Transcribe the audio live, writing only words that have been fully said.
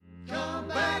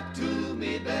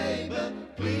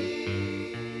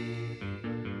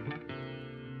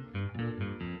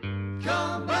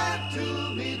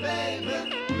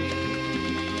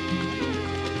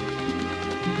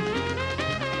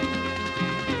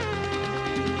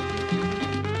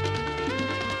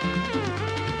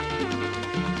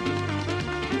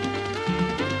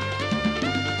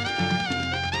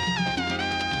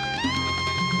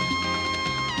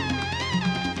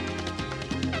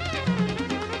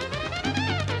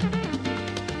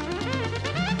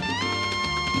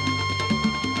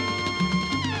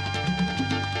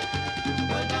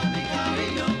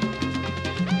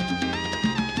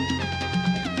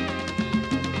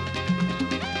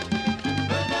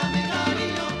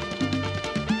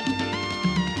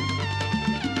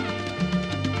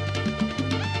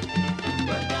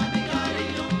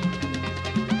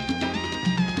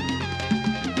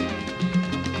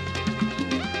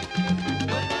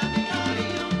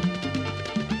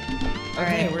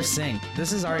Okay, right. we're synced.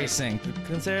 This is already synced.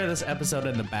 Consider this episode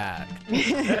in the bag.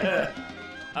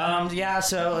 Yeah,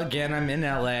 so again, I'm in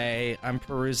LA. I'm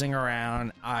perusing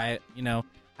around. I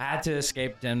had to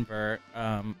escape Denver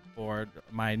for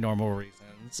my normal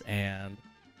reasons, and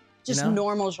Just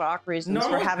normal Jacques reasons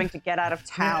for having to get out of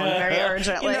town very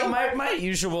urgently. My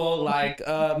usual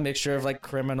mixture of like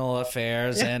criminal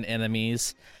affairs and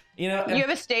enemies. You have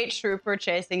a state trooper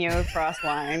chasing you across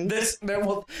lines.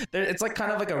 It's like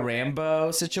kind of like a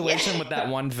Rambo situation with that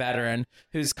one veteran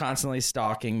who's constantly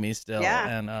stalking me still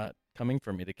and coming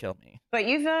for me to kill me. But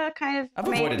you've I've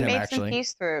avoided him, made actually. some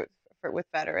peace with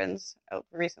veterans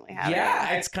recently, haven't you?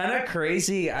 Yeah, it's kind of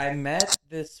crazy. I met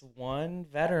this one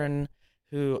veteran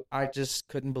who I just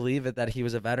couldn't believe it that he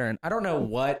was a veteran. I don't know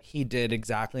what he did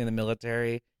exactly in the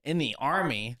military, in the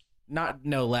army,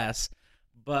 no less.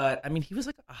 But I mean, he was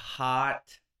like a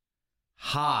hot,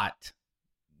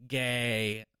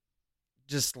 gay,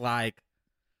 just like,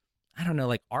 I don't know,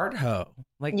 like art hoe.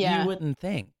 Like you wouldn't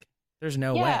think. There's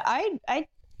no way. Yeah, I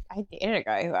dated a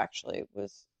guy who actually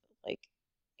was like,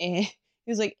 he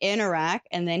was like in Iraq,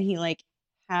 and then he like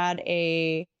had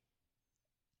a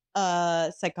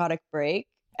psychotic break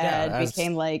and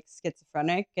became like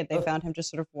schizophrenic, and they found him just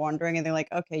sort of wandering, and they're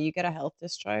like, okay, you get a health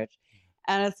discharge.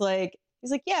 And it's like, he's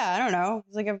like, yeah, I don't know.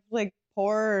 He's like, I've like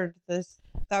poured this,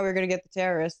 thought we were going to get the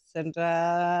terrorists. And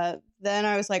then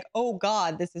I was like, oh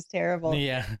God, this is terrible.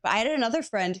 Yeah. But I had another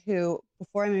friend who,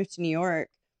 before I moved to New York,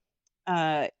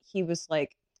 he was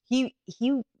like,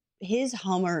 his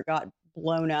Hummer got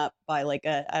blown up by like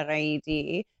an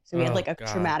IED. So he had like a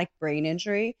traumatic brain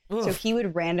injury. Oof. So he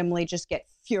would randomly just get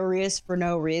furious for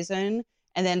no reason.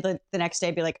 And then the next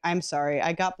day be like, I'm sorry,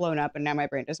 I got blown up and now my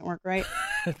brain doesn't work right.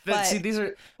 But see,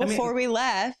 before we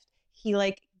left, he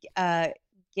like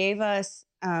gave us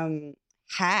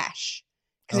hash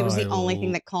because it was the only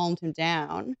thing that calmed him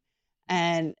down.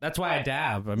 And that's why I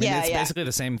dab. I mean, it's basically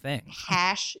the same thing.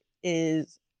 Hash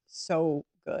is so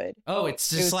good. Oh, it's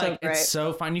just it's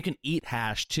so fun. You can eat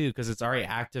hash too because it's already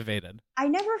activated. I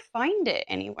never find it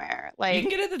anywhere. Like, you can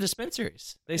get it at the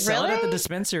dispensaries. They sell it at the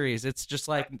dispensaries. It's just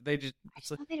like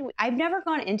I've never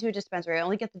gone into a dispensary. I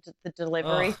only get the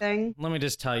delivery thing. Let me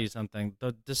just tell you something.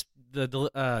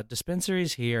 The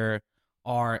dispensaries here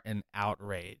are an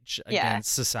outrage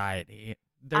against society.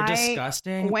 They're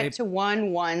disgusting. I went to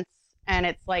one once, and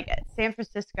it's like San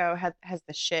Francisco has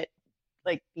the shit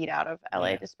like beat out of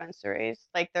LA dispensaries.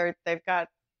 Like they've got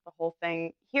the whole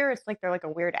thing. Here it's like they're like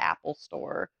a weird Apple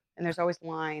store, and there's always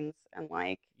lines and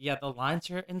like the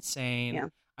lines are insane.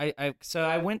 Yeah. So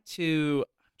I went to,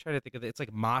 I'm trying to think of it. It's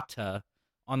like Mata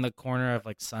on the corner of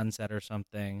like Sunset or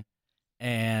something.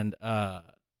 And God,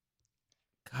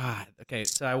 okay,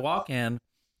 so I walk in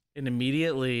and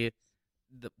immediately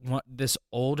this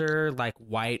older like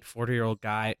white 40-year-old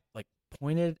guy like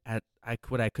pointed at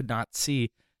what I could not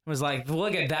see. Was like,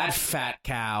 look at that fat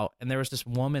cow. And there was this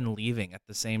woman leaving at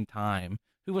the same time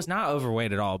who was not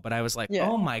overweight at all. But I was like,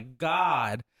 oh my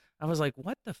God. I was like,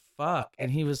 what the fuck? And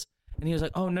he was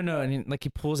like, oh no. And he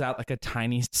pulls out like a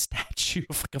tiny statue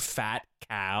of like a fat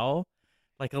cow,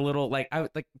 like a little, like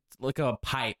a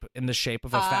pipe in the shape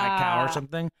of a fat cow or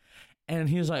something. And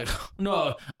he was like,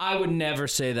 no, I would never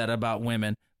say that about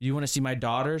women. You want to see my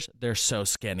daughters? They're so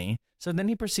skinny. So then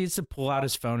he proceeds to pull out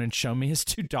his phone and show me his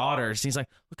two daughters. He's like,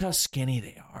 look how skinny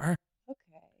they are.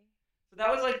 Okay. So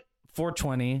that was like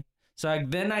 420. So I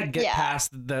get past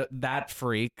that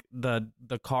freak, the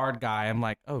card guy. I'm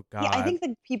like, oh God. Yeah, I think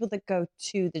the people that go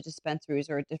to the dispensaries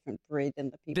are a different breed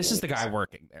than the people. This is the guy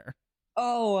working there.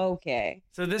 Oh, okay.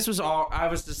 So this was all, I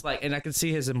was just like, and I could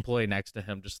see his employee next to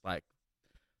him just like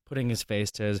putting his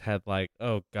face to his head like,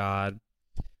 oh God.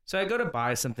 So I go to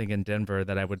buy something in Denver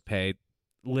that I would pay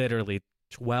literally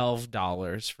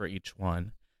 $12 for each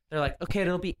one. They're like, okay,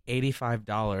 it'll be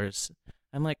 $85.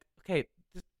 I'm like, okay,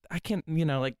 I can't,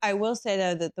 like. I will say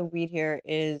though that the weed here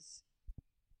is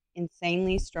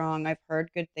insanely strong. I've heard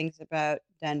good things about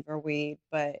Denver weed,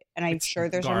 and I'm sure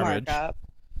there's garbage.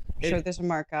 There's a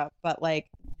markup, but like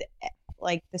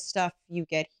the stuff you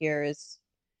get here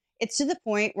it's to the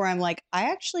point where I'm like,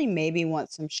 I actually maybe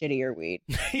want some shittier weed.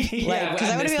 Because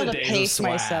I want to be able to pace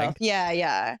myself.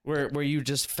 Yeah. Where you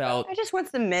just felt. I just want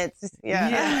some mids.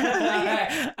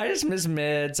 Yeah. I just miss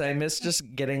mids. I miss just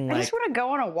getting like. I just want to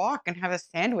go on a walk and have a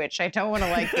sandwich. I don't want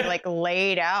to like be like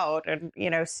laid out and,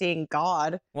 seeing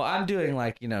God. Well, I'm doing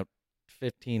like,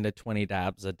 15 to 20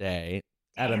 dabs a day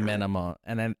at a minimum.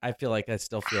 And then I feel like I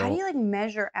still feel. How do you like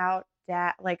measure out?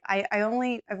 Like I've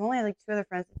only had like two other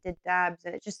friends that did dabs,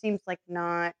 and it just seems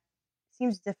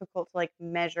difficult to like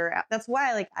measure out. That's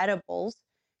why I like edibles,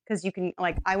 because you can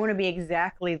like, I want to be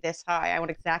exactly this high. I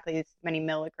want exactly this many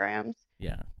milligrams.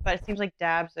 Yeah. But it seems like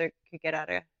dabs could get out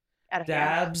of hand.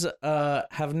 Dabs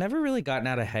have never really gotten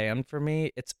out of hand for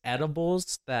me. It's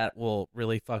edibles that will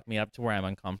really fuck me up to where I'm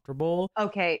uncomfortable.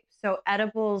 Okay, so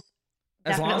edibles,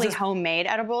 As long as definitely it's homemade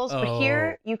edibles, but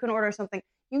here you can order something.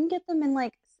 You can get them in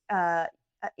like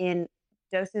in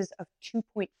doses of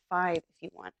 2.5 if you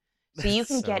want. So you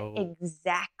can get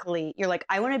exactly. You're like,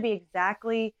 I want to be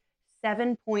exactly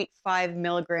 7.5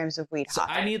 milligrams of weed. So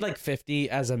I need like 50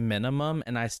 as a minimum,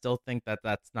 and I still think that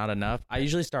that's not enough. I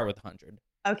usually start with 100.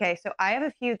 Okay, so I have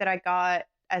a few that I got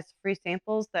as free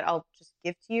samples that I'll just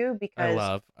give to you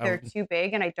because they're too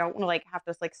big and I don't want to like have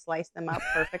to like slice them up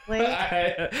perfectly.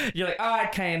 You're like, oh, I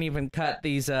can't even cut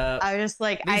these up. I was just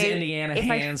like, these Indiana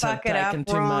hands have taken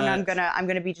too much. I'm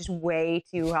gonna be just way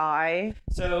too high.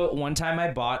 So one time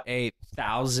I bought a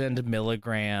 1,000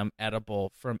 milligram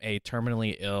edible from a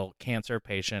terminally ill cancer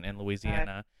patient in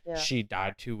Louisiana. Yeah. She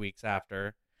died 2 weeks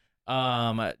after.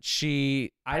 I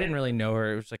didn't really know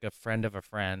her. It was like a friend of a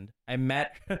friend. I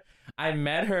met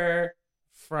her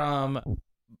from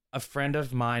a friend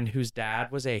of mine whose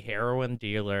dad was a heroin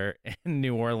dealer in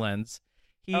New Orleans.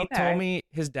 He told me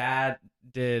his dad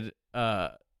did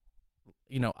odd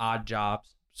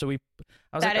jobs. So I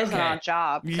was that like, is an odd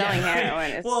job. Selling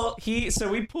heroin is... Well, so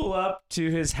we pull up to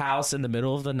his house in the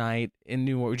middle of the night in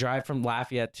we drive from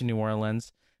Lafayette to New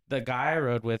Orleans. The guy I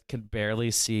rode with could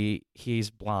barely see. He's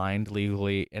blind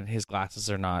legally, and his glasses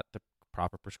are not the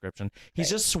proper prescription. He's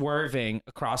just swerving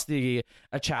across the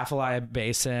Atchafalaya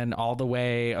Basin all the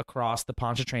way across the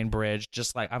Pontchartrain Bridge,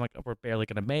 just like, I'm like, we're barely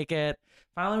going to make it.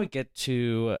 Finally, we get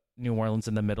to New Orleans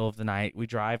in the middle of the night. We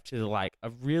drive to like a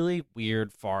really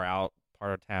weird, far out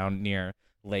part of town near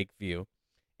Lakeview,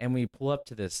 and we pull up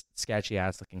to this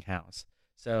sketchy-ass looking house.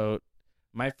 So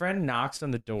my friend knocks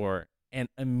on the door, and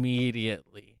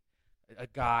immediately a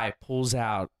guy pulls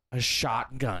out a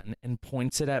shotgun and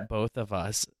points it at both of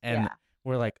us, and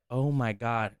we're like, oh my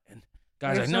God. And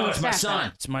guys are like, no, it's my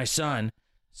son. It's my son.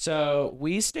 So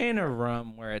we stay in a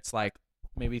room where it's like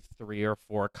maybe 3 or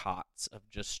 4 cots of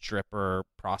just stripper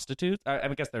prostitutes. I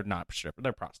guess they're not stripper.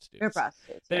 They're prostitutes. They're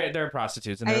prostitutes. They're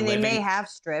prostitutes. And they may have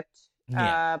stripped,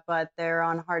 but they're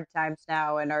on hard times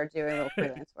now and are doing a little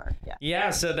freelance work. Yeah. Yeah.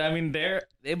 So,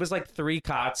 it was like 3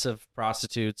 cots of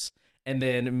prostitutes, and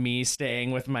then me staying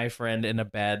with my friend in a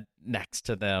bed next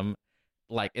to them,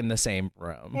 like in the same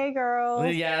room. Hey,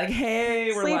 girls. Yeah, like,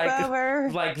 hey, we're Sleepover.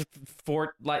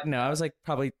 I was like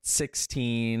probably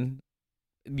 16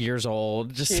 years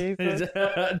old.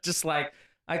 Just like,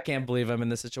 I can't believe I'm in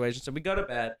this situation. So we go to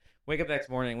bed, wake up the next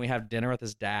morning, we have dinner with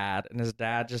his dad, and his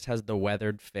dad just has the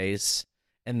weathered face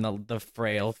and the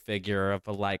frail figure of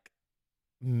a like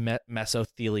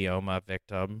mesothelioma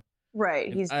victim.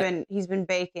 Right. He's been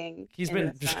baking. He's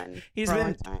been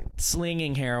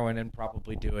slinging heroin and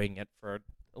probably doing it for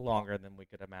longer than we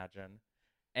could imagine.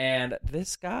 And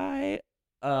this guy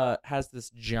has this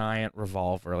giant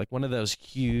revolver, like one of those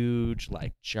huge,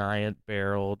 like giant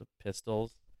barreled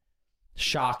pistols.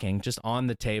 Shocking, just on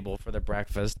the table for the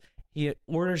breakfast. He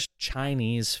orders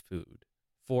Chinese food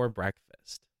for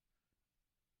breakfast.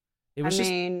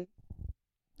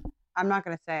 I'm not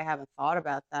going to say I haven't thought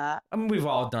about that. I mean, we've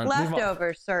all done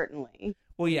leftovers, certainly.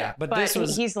 Well, yeah, but this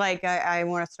was... He's like, I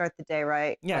want to start the day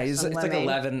right. Yeah, it's like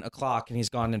 11 o'clock, and he's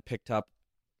gone and picked up,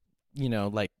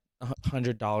 like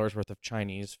 $100 worth of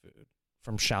Chinese food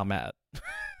from Chalmette.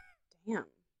 Damn.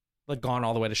 Like gone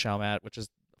all the way to Chalmette, which is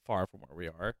far from where we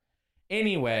are.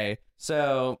 Anyway,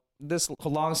 so this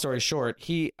long story short,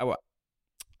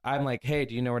 I'm like, hey,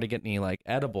 do you know where to get any like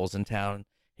edibles in town?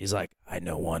 He's like, I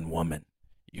know one woman.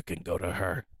 You can go to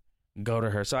her.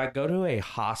 So I go to a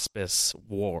hospice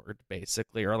ward,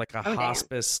 basically, or like a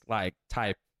hospice like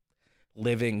type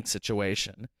living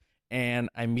situation. And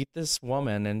I meet this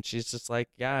woman, and she's just like,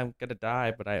 yeah, I'm going to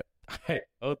die, but I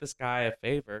owe this guy a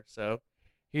favor. So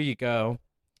here you go.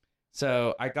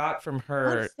 So I got from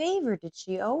her... What favor did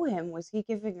she owe him? Was he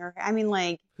giving her... I mean,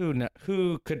 like...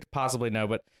 Who could possibly know?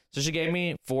 But so she gave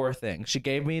me 4 things. She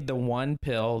gave me the one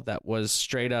pill that was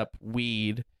straight up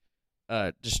weed,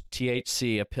 just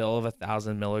THC, a pill of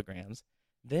 1,000 milligrams.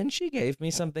 Then she gave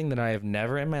me something that I have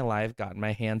never in my life gotten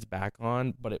my hands back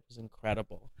on, but it was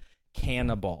incredible.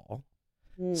 Cannabis.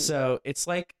 So it's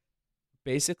like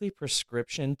basically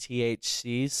prescription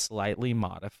THC slightly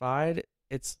modified.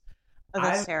 That's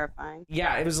terrifying.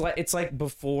 Yeah, it's like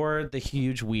before the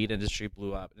huge weed industry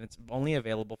blew up, and it's only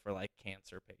available for like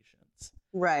cancer patients.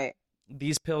 Right.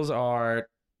 These pills are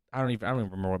I don't even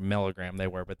remember what milligram they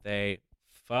were, but they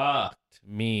fucked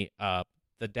me up.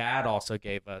 The dad also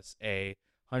gave us a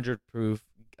 100 proof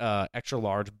extra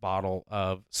large bottle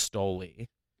of Stoli.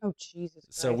 Oh Jesus!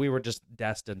 So we were just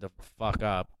destined to fuck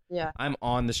up. Yeah. I'm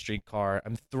on the streetcar.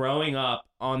 I'm throwing up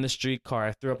on the streetcar.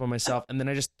 I threw up on myself, and then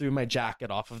I just threw my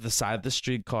jacket off of the side of the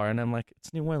streetcar, and I'm like,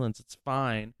 it's New Orleans. It's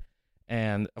fine.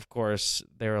 And, of course,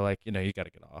 they were like, you got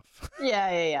to get off.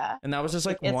 Yeah. And that was just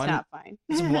like it's not fine.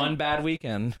 It's one bad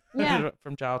weekend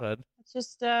from childhood. It's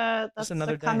just that's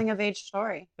another coming of age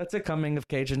story. That's a coming of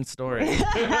Cajun story.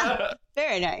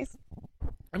 Very nice.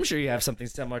 I'm sure you have something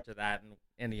similar to that in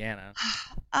Indiana.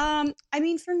 I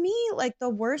mean, for me, like the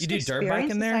worst. You do dirt bike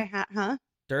in there?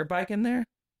 Dirt bike in there?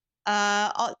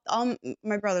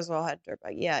 My brothers all had dirt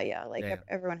bike. Yeah. Like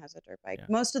everyone has a dirt bike. Yeah.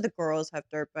 Most of the girls have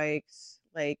dirt bikes.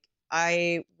 Like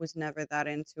I was never that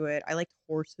into it. I liked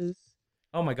horses.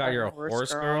 Oh my God, you're a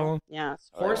horse girl? Yeah.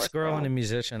 Horse girl and a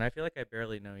musician. I feel like I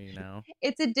barely know you now.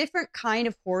 It's a different kind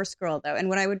of horse girl, though. And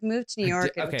when I would move to New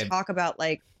York and would talk about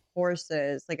like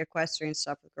horses, like equestrian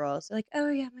stuff with girls, they're like, oh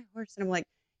yeah, my horse. And I'm like,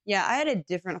 yeah, I had a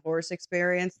different horse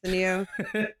experience than you.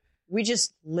 We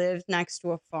just lived next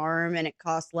to a farm and it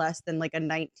cost less than like a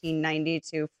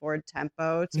 1992 Ford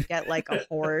Tempo to get like a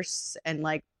horse and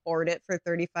like board it for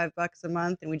 $35 a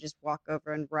month, and we just walk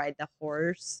over and ride the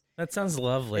horse. That sounds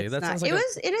lovely.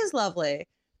 It is lovely,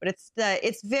 but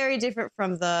it's very different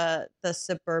from the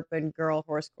suburban girl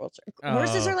horse culture.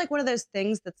 Horses are like one of those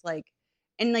things that's like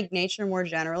in like nature more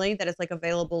generally that is like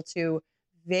available to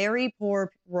very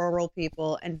poor rural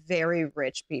people and very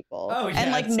rich people. Oh, yeah,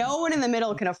 and like no one in the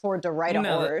middle can afford to ride a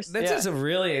horse. That's just a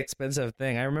really expensive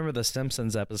thing. I remember the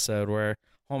Simpsons episode where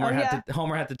Homer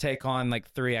had to take on like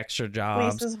 3 extra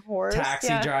jobs. Lisa's horse,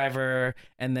 taxi driver,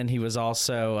 and then he was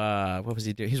also what was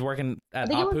he doing? He's working at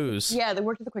Apu's. They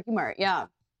worked at the Quickie Mart. Yeah.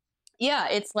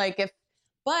 It's like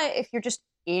if you're just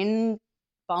in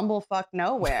bumblefuck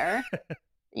nowhere,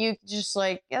 you just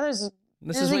like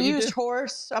there's a used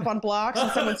horse up on blocks in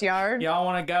someone's yard. Y'all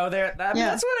want to go there?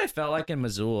 That's what I felt like in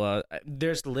Missoula.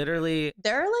 There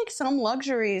are like some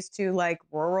luxuries to like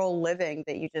rural living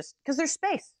that you just because there's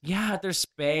space. Yeah, there's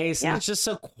space. And it's just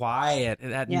so quiet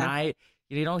at night.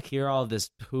 You don't hear all this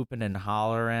pooping and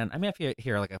hollering. I mean, if you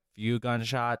hear like a few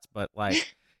gunshots, but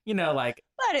like But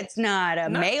it's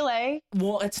not melee.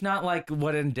 Well, it's not like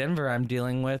what in Denver I'm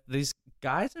dealing with. These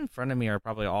guys in front of me are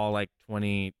probably all like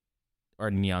 20. Or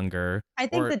younger. I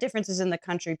think the difference is in the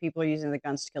country. People are using the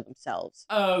guns to kill themselves.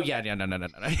 Oh yeah, no.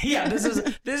 Yeah, this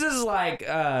is like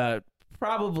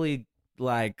probably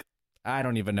like I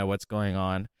don't even know what's going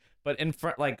on. But in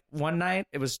front, like one night,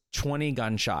 it was 20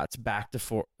 gunshots back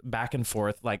and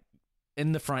forth, like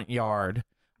in the front yard,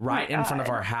 right in front of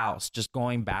our house, just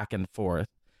going back and forth.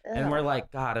 And we're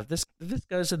like, God, if this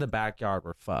goes to the backyard,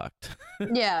 we're fucked.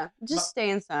 Yeah, just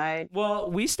stay inside. Well,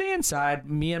 we stay inside.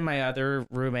 Me and my other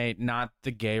roommate, not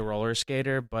the gay roller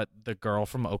skater, but the girl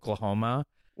from Oklahoma.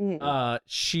 Mm-hmm.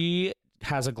 She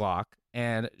has a Glock,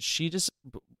 and she just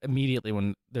immediately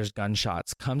when there's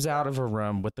gunshots comes out of her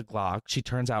room with the Glock. She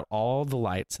turns out all the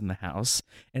lights in the house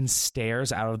and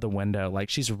stares out of the window like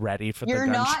she's ready for the gunshot.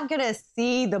 You're not gonna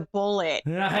see the bullet.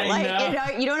 You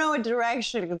don't know what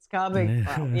direction it's coming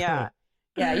from. Yeah.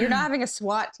 You're not having a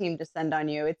SWAT team descend on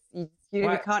you. You're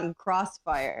gonna be caught in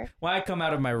crossfire. Well, I come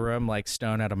out of my room like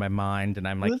stone out of my mind, and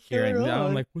I'm like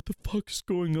I'm like, what the fuck is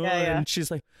going on? Yeah. And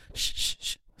she's like,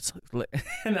 shh.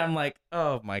 And I'm like,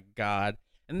 oh my God.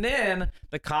 And then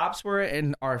the cops were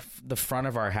in the front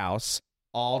of our house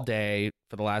all day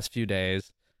for the last few days.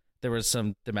 There was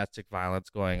some domestic violence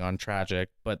going on, tragic.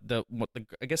 But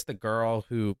I guess the girl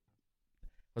who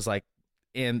was like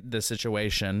in the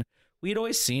situation, we'd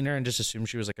always seen her and just assumed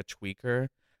she was like a tweaker.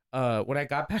 When I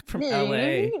got back from LA,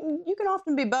 you can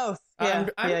often be both. I'm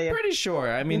pretty sure.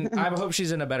 I mean, I hope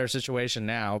she's in a better situation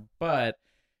now. But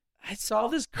I saw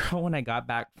this girl when I got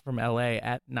back from LA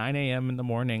at 9 a.m. in the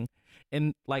morning.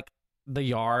 In like the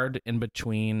yard in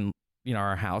between,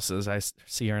 our houses. I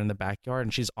see her in the backyard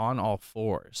and she's on all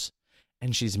fours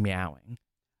and she's meowing.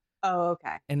 Oh,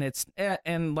 okay. And it's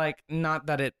like not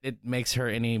that it makes her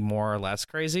any more or less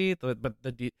crazy, but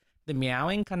the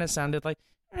meowing kind of sounded like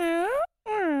meow,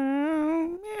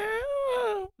 meow.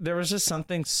 There was just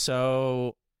something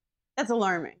so that's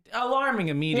alarming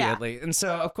immediately. And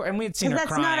so of course, and we had seen her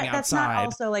crying outside. That's not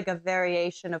also like a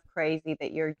variation of crazy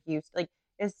that you're used to. Like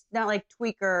it's not like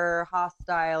tweaker,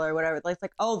 hostile, or whatever. It's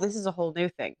like, oh, this is a whole new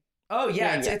thing. Oh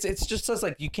yeah, it's just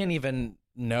like you can't even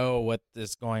know what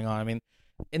is going on. I mean,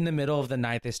 in the middle of the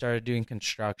night, they started doing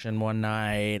construction one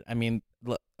night. I mean,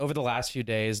 over the last few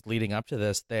days leading up to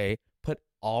this, they put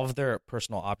all of their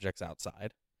personal objects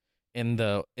outside in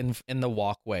the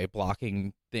walkway,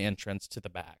 blocking the entrance to the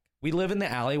back. We live in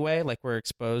the alleyway, like we're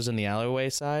exposed in the alleyway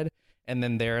side, and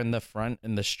then they're in the front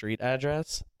in the street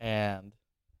address, and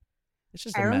It's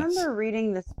just I a mess. remember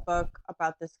reading this book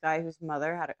about this guy whose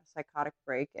mother had a psychotic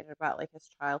break and about like his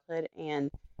childhood.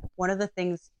 And one of the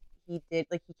things he did,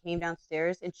 like he came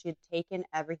downstairs and she had taken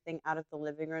everything out of the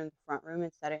living room, the front room,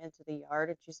 and set it into the yard.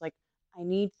 And she's like, I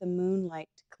need the moonlight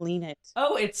to clean it.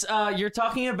 Oh, it's you're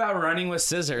talking about Running with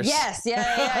Scissors. Yes,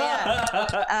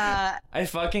 yeah. I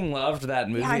fucking loved that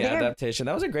movie adaptation.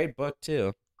 That was a great book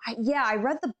too. I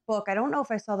read the book. I don't know if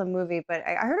I saw the movie, but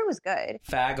I heard it was good.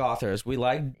 Fag authors. We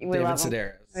like David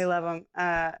Sedaris. We love him.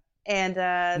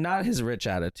 And not his rich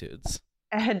attitudes.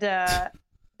 And that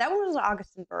one was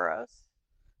Augustin Burroughs.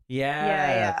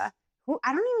 Yeah. Who,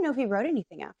 I don't even know if he wrote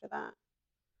anything after that.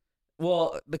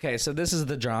 Well, okay, so this is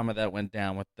the drama that went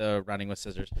down with the Running with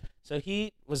Scissors. So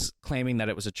he was claiming that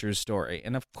it was a true story.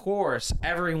 And of course,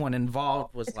 everyone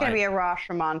involved was it's going to be a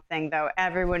Rashomon thing, though.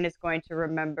 Everyone is going to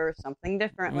remember something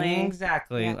differently.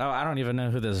 Exactly. Yeah. Oh, I don't even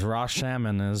know who this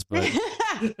Rashomon is, but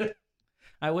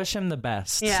I wish him the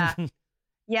best. Yeah.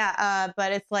 Yeah,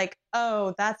 but it's like,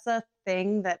 oh, that's a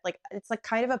thing that, like, it's like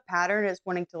kind of a pattern is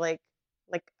wanting to, like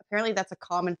apparently that's a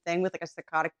common thing with, like, a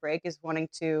psychotic break is wanting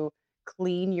to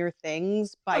clean your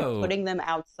things by putting them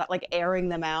outside, like airing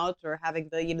them out or having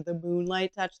the the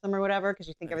moonlight touch them or whatever because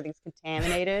you think everything's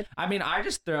contaminated. I mean, I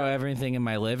just throw everything in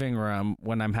my living room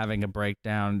when I'm having a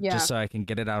breakdown just so I can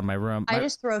get it out of my room. I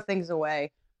just throw things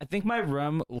away. I think my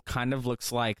room kind of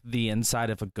looks like the inside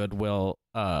of a Goodwill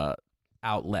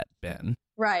outlet bin.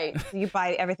 Right. You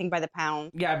buy everything by the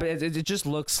pound. Yeah, but it just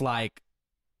looks like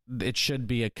it should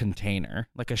be a container,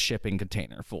 like a shipping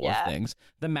container full of things.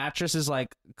 The mattress is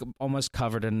like almost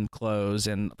covered in clothes,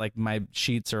 and like my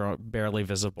sheets are barely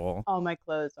visible. All my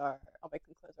clothes are on my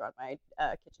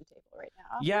kitchen table right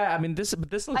now. Yeah, I mean this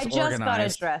looks organized. I just got a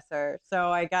dresser,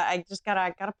 so I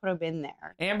gotta put them in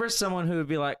there. Amber's someone who would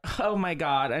be like, "Oh my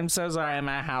god, I'm so sorry,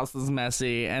 my house is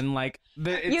messy," and like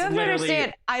you have to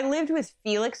understand. I lived with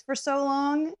Felix for so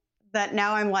long that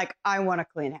now I'm like, I want a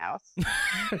clean house.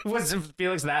 Was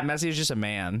Felix that messy? He was just a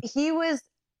man. He was.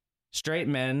 Straight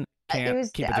men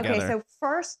can't keep it together. Okay, so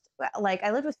first, like,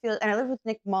 I lived with Felix, and I lived with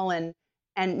Nick Mullen,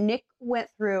 and Nick went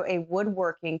through a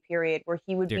woodworking period where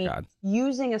he would be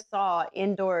using a saw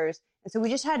indoors, and so we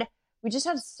just had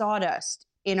sawdust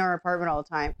in our apartment all the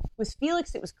time. With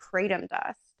Felix, it was kratom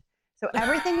dust. So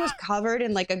everything was covered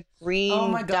in like a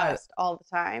green dust all the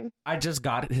time. I just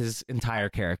got his entire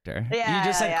character. Yeah, you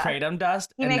just said kratom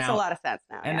dust. He makes a lot of sense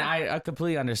now. And I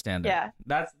completely understand it. Yeah.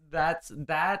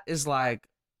 That is like,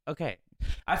 okay.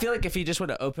 I feel like if he just would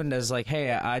have opened as like,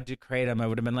 hey, I do kratom, I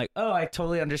would have been like, oh, I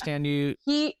totally understand you.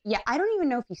 I don't even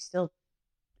know if he still.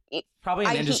 Probably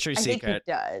an industry secret. I think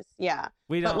he does. Yeah.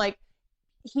 But like,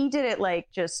 he did it like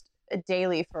just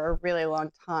daily for a really long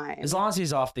time. As long as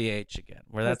he's off the H again,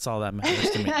 where that's all that matters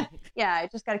to me. Yeah, I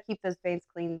just got to keep those veins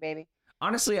clean, baby.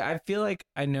 Honestly, I feel like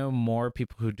I know more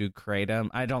people who do kratom.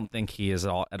 I don't think he is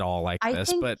at all like this.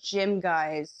 I think gym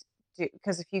guys do,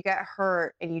 because if you get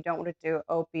hurt and you don't want to do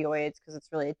opioids because it's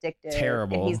really addictive.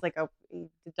 Terrible. And he's like he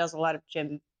does a lot of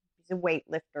gym. He's a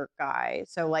weightlifter guy.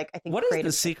 So like, I think what is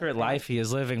the secret life he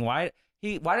is living? Why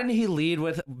didn't he lead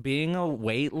with being a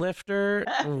weightlifter?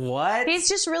 What? He's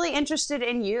just really interested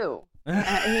in you.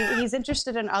 He's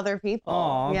interested in other people.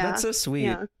 Oh, that's so sweet.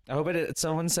 Yeah. I hope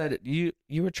someone said you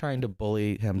were trying to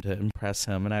bully him to impress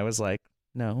him, and I was like,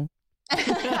 no.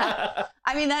 I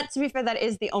mean, to be fair, that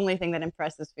is the only thing that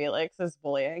impresses Felix is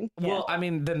bullying. Well, I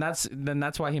mean, then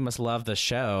that's why he must love the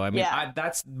show. I mean,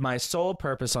 that's my sole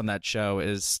purpose on that show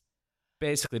is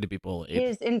basically to be bullied.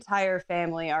 His entire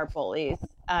family are bullies.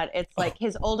 It's like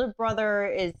his older brother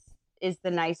is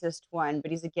the nicest one,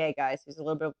 but he's a gay guy, so he's a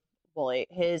little bit of a bully.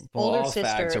 His older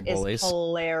sister is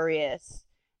hilarious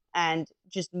and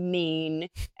just mean,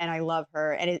 and I love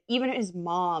her. And even his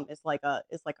mom is like a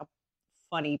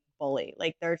funny bully.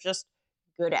 Like, they're just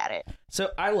good at it.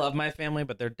 So I love my family,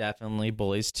 but they're definitely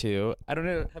bullies too. I don't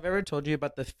know. Have I ever told you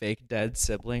about the fake dead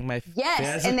sibling?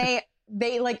 Yes, and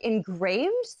they like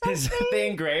engraved something. They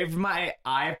engraved my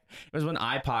it was when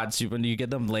iPods, when you get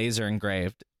them laser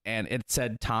engraved, and it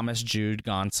said Thomas Jude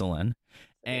Gonsolin,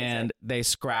 and they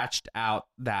scratched out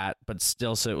that, but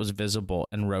still so it was visible,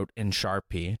 and wrote in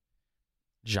Sharpie,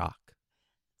 Jacques.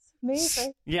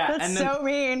 Amazing. Yeah, that's so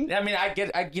mean. I mean,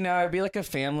 it'd be like a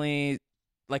family,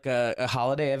 like a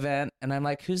holiday event, and I'm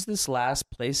like, who's this last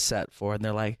place set for? And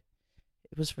they're like,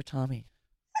 it was for Tommy.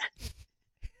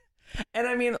 And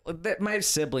I mean, my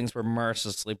siblings were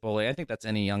mercilessly bullied. I think that's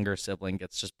any younger sibling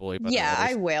gets just bullied. Yeah,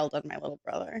 I wailed on my little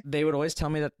brother. They would always tell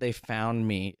me that they found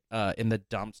me in the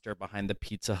dumpster behind the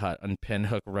Pizza Hut on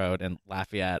Pinhook Road in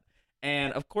Lafayette.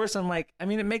 And of course, I'm like, I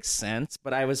mean, it makes sense,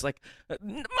 but I was like,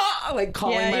 Ma! Like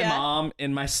calling my mom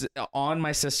on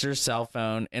my sister's cell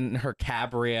phone in her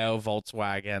Cabrio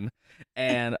Volkswagen,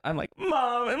 and I'm like,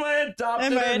 Mom, am I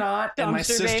adopted or not? And my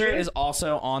sister is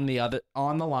also on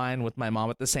the line with my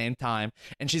mom at the same time,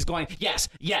 and she's going, yes,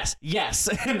 yes, yes,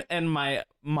 and my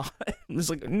mom was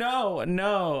like,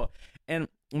 no, and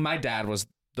my dad was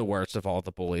the worst of all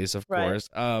the bullies, of course.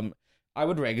 I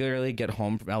would regularly get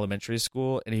home from elementary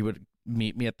school, and he would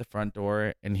meet me at the front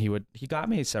door, and he got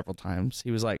me several times.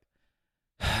 He was like,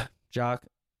 Jock,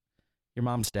 your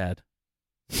mom's dead.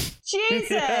 Jesus,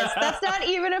 that's not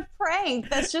even a prank.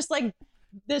 That's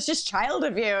just child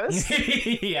abuse.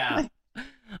 Yeah.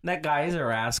 That guy is a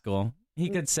rascal. He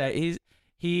could say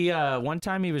he one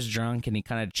time he was drunk and he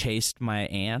kind of chased my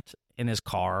aunt in his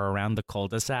car around the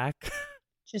cul-de-sac.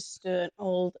 Just an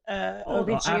old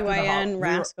OBGYN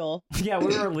rascal. We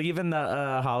were leaving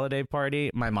the holiday party.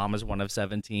 My mom was one of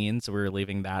 17, so we were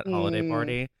leaving that holiday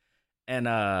party. And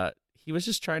he was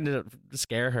just trying to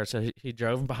scare her, so he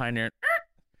drove behind her and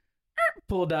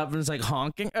pulled up and was like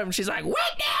honking. And she's like,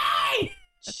 Whitney!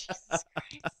 Jesus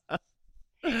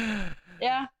Christ.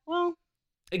 Yeah, well,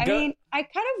 mean, I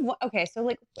kind of... Okay, so,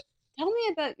 like, tell me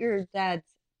about your dad's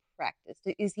practice.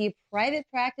 Is he a private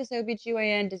practice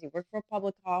OBGYN? Does he work for a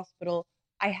public hospital?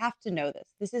 I have to know this.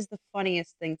 This is the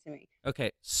funniest thing to me.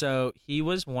 Okay, so he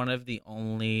was one of the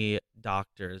only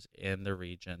doctors in the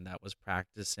region that was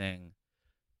practicing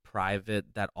private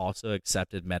that also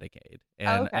accepted Medicaid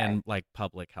and like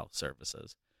public health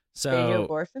services. So did he do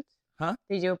abortions? Huh?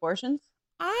 Did he do abortions?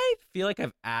 I feel like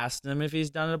I've asked him if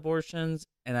he's done abortions,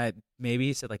 and maybe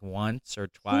he said like once or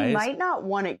twice. He might not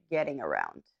want it getting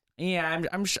around. Yeah,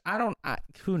 I'm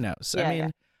who knows?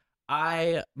 Yeah, I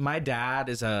mean, my dad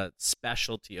is a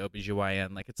specialty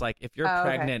OBGYN. Like, it's like if you're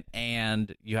pregnant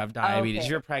and you have diabetes,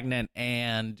 you're pregnant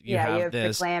and you have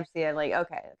this preeclampsia. Like,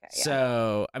 okay. Yeah.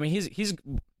 So, I mean,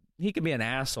 he could be an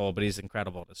asshole, but he's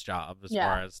incredible at his job as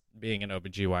far as being an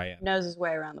OBGYN. Knows his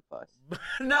way around the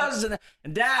puss.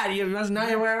 Dad, you must know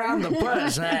your way around the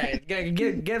puss. Hey,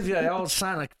 give your old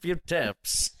son a few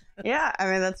tips. Yeah,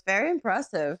 I mean, that's very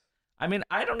impressive. I mean,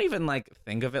 I don't even like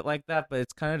think of it like that, but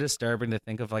it's kind of disturbing to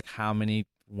think of like how many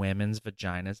women's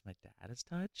vaginas my dad has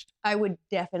touched. I would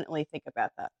definitely think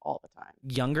about that all the time.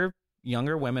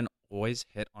 Younger women always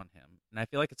hit on him, and I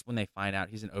feel like it's when they find out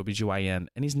he's an OBGYN,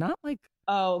 and he's not like...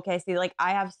 Oh, okay. See, like,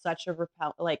 I have such a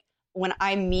like, when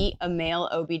I meet a male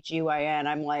OBGYN,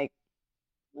 I'm like,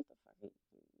 what the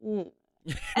fuck?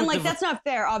 And like, that's not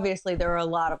fair. Obviously, there are a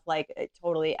lot of like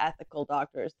totally ethical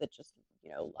doctors that just,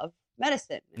 love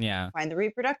medicine. And find the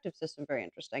reproductive system very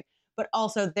interesting. But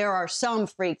also, there are some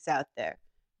freaks out there.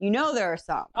 There are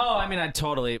some. Oh, I mean,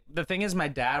 the thing is, my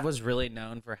dad was really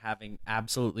known for having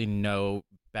absolutely no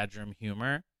bedroom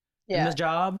humor in the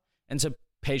job. And so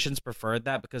patients preferred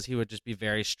that because he would just be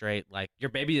very straight, like, your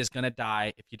baby is going to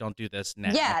die if you don't do this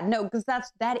now. Yeah, no, because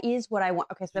that is what I want.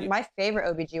 Okay, so my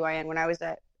favorite OBGYN when I was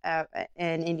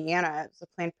in Indiana, it was a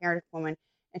Planned Parenthood woman,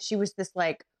 and she was this,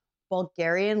 like,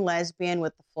 Bulgarian lesbian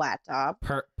with the flat top.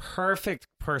 Perfect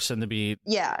person to be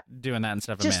doing that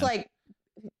instead of just a man. Like,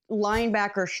 lying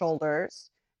back her shoulders.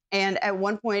 And at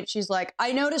one point, she's like,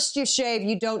 I noticed you shave.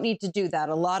 You don't need to do that.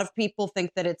 A lot of people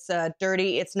think that it's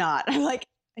dirty. It's not. I'm like,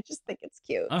 I just think it's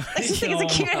cute. I just think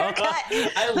it's a cute haircut.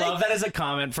 I love that as a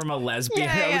comment from a lesbian.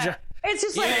 Yeah. It's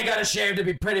just you ain't got to shave to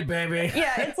be pretty, baby.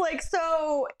 Yeah, it's like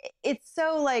it's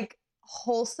so like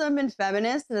wholesome and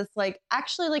feminist. And it's like,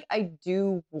 actually, like, I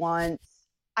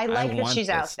like that she's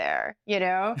out there,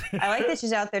 I like that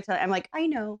she's out there I'm like, I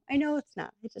know it's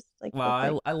not. It's just like,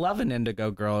 well, I love an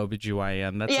indigo girl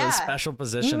OBGYN. That's a special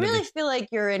position. You really feel like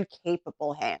you're in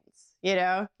capable hands.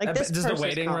 Like this. Does the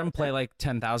waiting room play like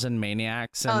 10,000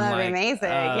 Maniacs and that'd be amazing?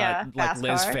 Yeah, like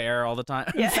Liz Phair all the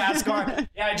time. Yeah. Fast Car.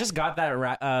 Yeah, I just got that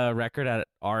record at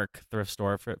ARC thrift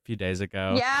store a few days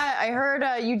ago. Yeah, I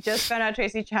heard you just found out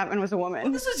Tracy Chapman was a woman.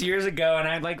 Well, this was years ago,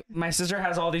 and my sister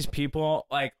has all these people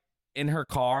like in her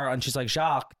car, and she's like,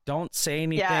 Jacques, don't say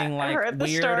anything like I heard the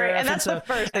weird. Story, and that's the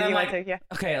first thing you like, went to. Yeah.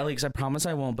 Okay, Alex, I promise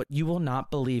I won't, but you will not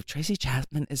believe Tracy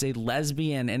Chapman is a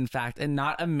lesbian, in fact, and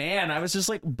not a man. I was just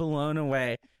like blown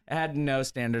away. I had no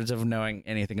standards of knowing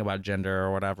anything about gender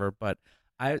or whatever, but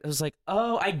I was like,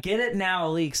 oh, I get it now,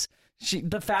 Alex.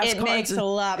 The fast it makes a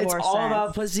lot more sense. It's all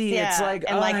about pussy. Yeah. It's like,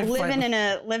 and like living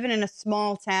in a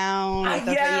small town.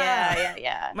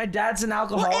 Yeah. My dad's an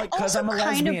alcoholic because I'm a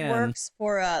lesbian. It kind of works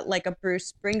for like a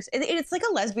Bruce Springsteen. It's like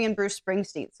a lesbian Bruce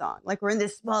Springsteen song. Like, we're in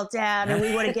this small town and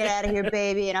we want to get out of here,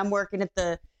 baby. And I'm working at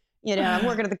the, I'm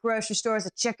working at the grocery store as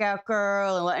a checkout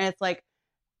girl, and it's like,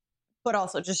 but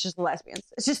also just lesbians.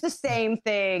 It's just the same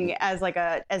thing as like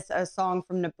a song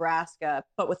from Nebraska,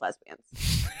 but with lesbians.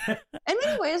 In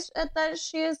many ways, that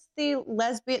she is the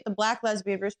black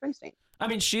lesbian Bruce Springsteen. I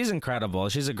mean, she's incredible.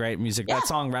 She's a great music. Yeah. That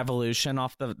song "Revolution"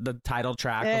 off the title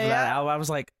track of that album, I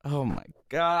was like, oh my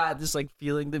God, just like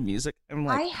feeling the music. I'm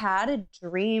like, I had a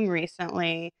dream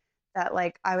recently that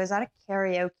like I was at a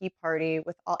karaoke party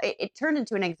with all. It turned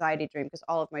into an anxiety dream because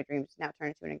all of my dreams now turn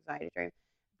into an anxiety dream.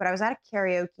 But I was at a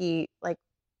karaoke like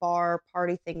bar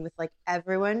party thing with like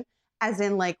everyone, as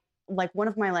in like one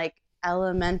of my like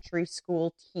elementary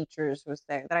school teachers was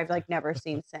there that I've like never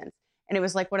seen since. And it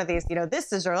was like one of these,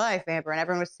 this is your life, Amber. And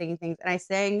everyone was singing things. And I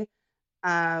sang,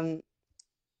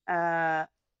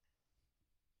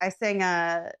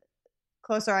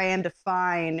 Closer I Am to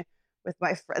Fine with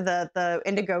my the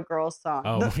Indigo Girls song.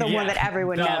 Oh, the one that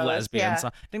everyone knows. Lesbian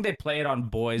song. I think they play it on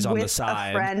Boys on the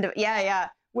Side.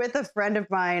 With a friend of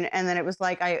mine. And then it was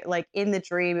like, in the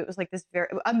dream, it was like this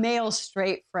a male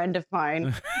straight friend of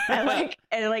mine. and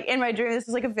in my dream, this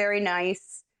was like a very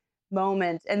nice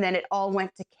moment, and then it all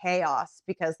went to chaos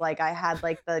because like I had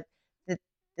like the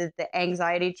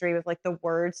anxiety dream of like the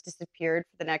words disappeared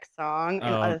for the next song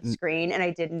on the screen, and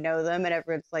I didn't know them, and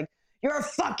everyone's like, "You're a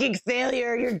fucking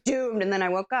failure, you're doomed." And then I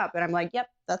woke up, and I'm like, "Yep,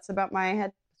 that's about my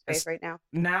head space right now."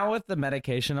 Now with the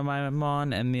medication I'm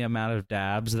on and the amount of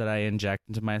dabs that I inject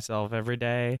into myself every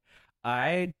day,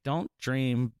 I don't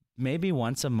dream maybe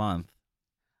once a month.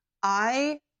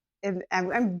 I've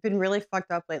been really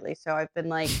fucked up lately, so I've been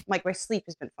like my sleep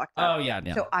has been fucked up. Oh yeah.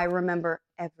 So I remember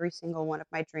every single one of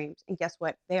my dreams, and guess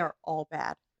what? They are all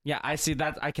bad. Yeah, I see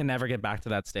that. I can never get back to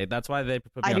that state. That's why they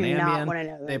put me on Ambien. I do not want to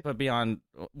know that. They put me on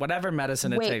whatever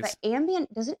medicine it takes.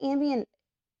 But doesn't Ambien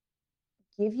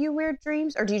give you weird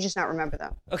dreams, or do you just not remember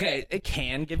them? Okay, it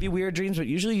can give you weird dreams, but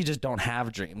usually you just don't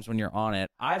have dreams when you're on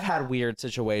it. I've had weird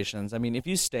situations. I mean, if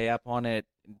you stay up on it,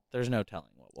 there's no telling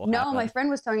what will happen. My friend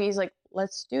was telling me, he's like,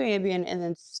 let's do Ambien and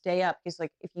then stay up. He's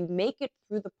like, if you make it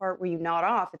through the part where you nod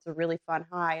off, it's a really fun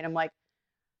high. And I'm like,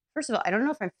 first of all, I don't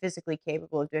know if I'm physically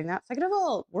capable of doing that. Second of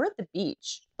all, we're at the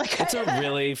beach. Like, it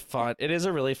is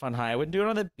a really fun high. I wouldn't do it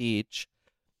on the beach.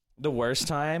 The worst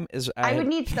time is I would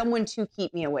need someone to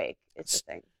keep me awake is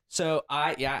the thing. So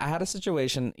I had a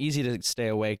situation easy to stay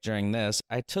awake during this.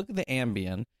 I took the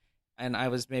Ambien and I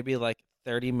was maybe like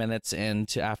 30 minutes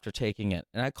into after taking it.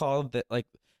 And I called it like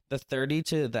the 30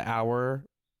 to the hour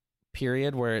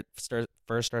period where it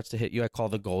first starts to hit you, I call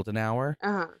the golden hour.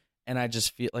 Uh-huh. And I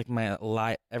just feel like my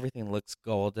light, everything looks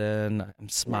golden. I'm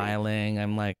smiling. Nice.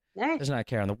 I'm like, there's not a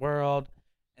care in the world.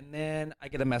 And then I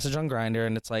get a message on Grindr,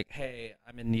 and it's like, hey,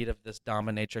 I'm in need of this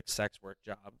dominatrix sex work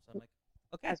job. So I'm like,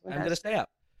 okay, I'm going to stay up.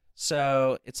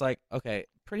 So it's like, okay,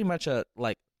 pretty much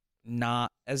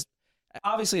not as...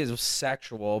 Obviously, it was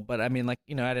sexual, but I mean, like,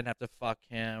 I didn't have to fuck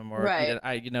him, or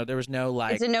there was no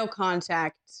like. It's a no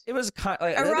contact. It was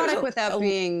erotic without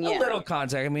being a little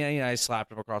contact. I mean, I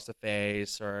slapped him across the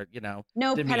face, or no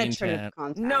penetrative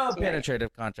contact. No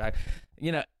penetrative contract.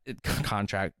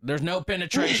 Contract. There's no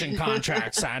penetration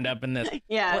contract signed up in this.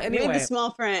 Yeah. Well, anyway, read the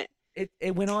small print.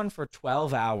 It went on for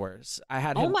 12 hours. I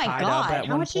had him tied God. up at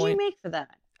How one much point. did you make for that?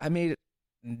 I made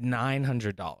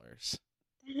 $900.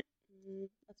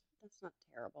 That's not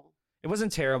terrible. It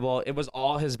wasn't terrible. It was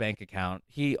all his bank account.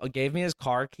 He gave me his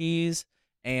car keys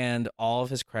and all of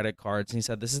his credit cards. And he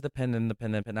said, this is the pin and the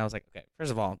pin and the pin. I was like, okay,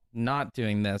 first of all, not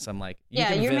doing this. I'm like, you're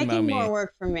Venmo making me. More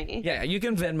work for me. Yeah, you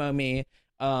can Venmo me.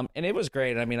 And it was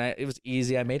great. I mean, it was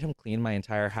easy. I made him clean my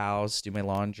entire house, do my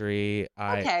laundry.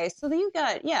 Okay, so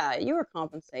you were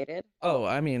compensated. Oh,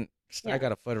 I mean, I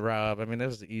got a foot rub. I mean, it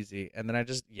was easy. And then I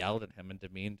just yelled at him and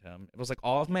demeaned him. It was like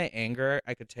all of my anger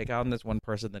I could take out on this one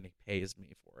person, then he pays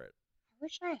me for it. I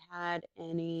wish I had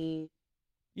any.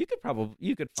 You could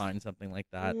find something like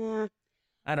that. Yeah.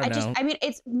 I don't know.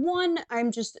 It's one, I'm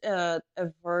just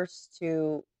averse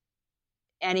to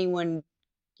anyone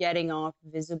getting off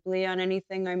visibly on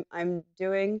anything I'm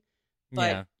doing.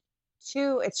 But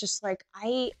two, it's just like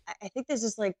I think there's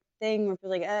this like thing where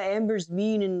people are like, Amber's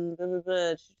mean and blah blah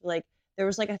blah. Like there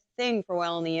was like a thing for a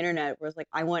while on the internet where it's like,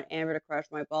 I want Amber to crush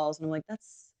my balls, and I'm like,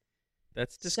 that's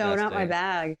disgusting. So not my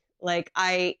bag. Like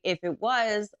if it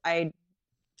was, I'd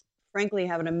frankly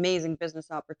have an amazing business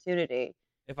opportunity.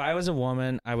 If I was a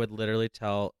woman, I would literally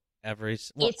tell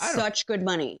it's such good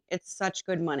money. It's such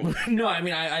good money. No, I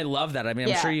mean, I love that. I mean,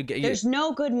 I'm sure you get. There's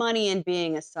no good money in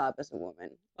being a sub as a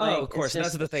woman. Like, of course,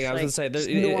 that's the thing. I was going to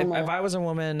say, if I was a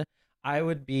woman, I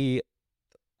would be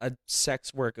a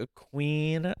sex work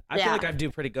queen. I feel like I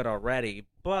do pretty good already,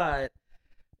 but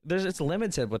it's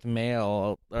limited with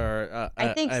male or I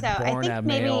think so. born I think a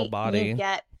maybe male body. You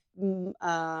get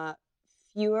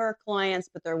fewer clients,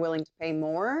 but they're willing to pay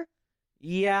more.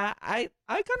 Yeah, I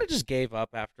kind of just gave up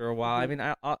after a while. I mean,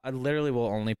 I literally will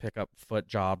only pick up foot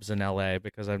jobs in LA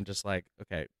because I'm just like,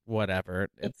 okay, whatever.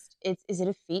 It's is it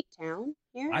a feet town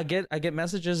here? I get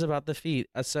messages about the feet.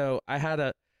 So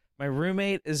my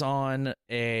roommate is on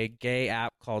a gay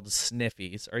app called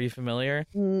Sniffies. Are you familiar?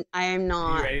 I am Are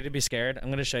not. you ready to be scared? I'm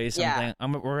gonna show you something.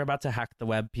 Yeah. We're about to hack the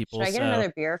web, people. Should I get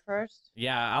another beer first?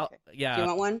 Yeah, Okay. yeah. Do you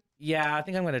want one? Yeah, I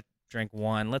think I'm gonna drink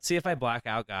one. Let's see if I black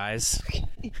out, guys.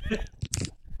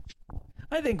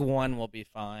 I think one will be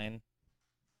fine.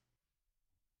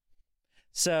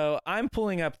 So I'm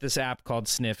pulling up this app called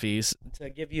Sniffies to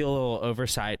give you a little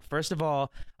oversight. First of all,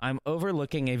 I'm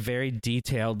overlooking a very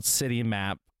detailed city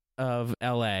map of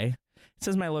LA. It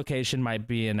says my location might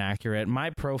be inaccurate. My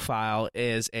profile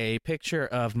is a picture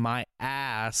of my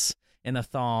ass in a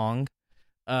thong.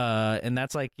 And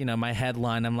that's like, my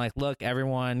headline. I'm like, look,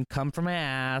 everyone, come for my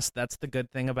ass. That's the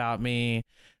good thing about me.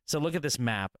 So look at this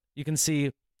map. You can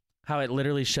see how it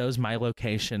literally shows my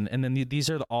location. And then these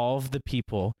are all of the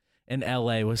people in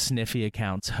LA with Sniffy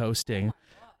accounts hosting.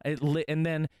 And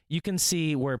then you can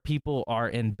see where people are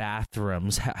in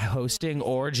bathrooms hosting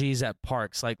orgies at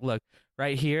parks. Like, look,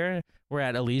 right here, we're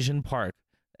at Elysian Park.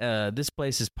 This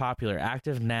place is popular,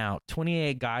 active now.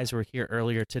 28 guys were here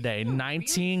earlier today.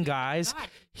 19 guys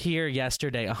here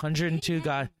yesterday. 102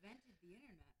 guys.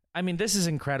 I mean, this is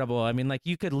incredible. I mean, like,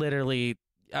 you could literally...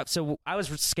 so I was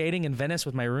skating in Venice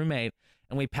with my roommate,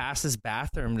 and we passed this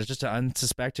bathroom. It's just an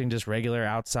unsuspecting, just regular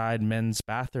outside men's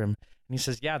bathroom. And he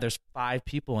says, yeah, there's 5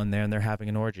 people in there, and they're having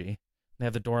an orgy. They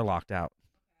have the door locked out.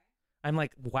 I'm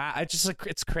like, wow. It's just like,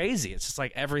 it's crazy. It's just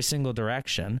like every single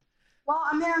direction. Well,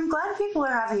 I mean, I'm glad people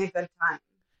are having a good time.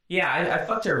 Yeah, I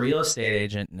fucked a real estate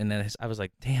agent, and then I was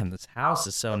like, damn, this house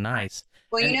is so nice.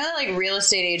 Well, you know that, like, real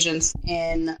estate agents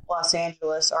in Los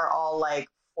Angeles are all, like,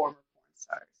 former porn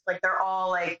stars. Like, they're all,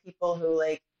 like, people who,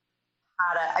 like,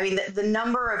 I mean, the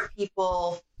number of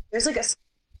people, there's, like,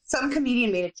 some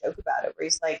comedian made a joke about it where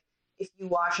he's like, if you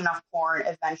watch enough porn,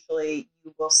 eventually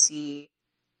you will see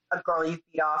a girl you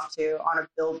beat off to on a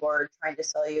billboard trying to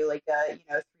sell you, like, a,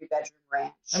 3-bedroom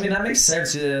ranch. I mean, that makes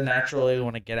sense. You naturally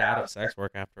want to get out of sex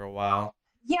work after a while.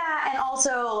 Yeah, and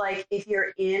also, like, if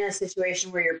you're in a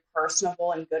situation where you're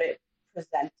personable and good at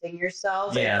presenting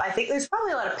yourself, I think there's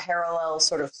probably a lot of parallel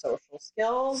sort of social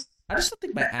skills. I just don't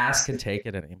think my ass can take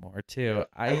it anymore, too.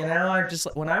 I just,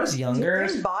 when I was younger...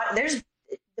 There's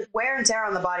the wear and tear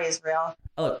on the body is real.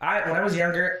 Look, when I was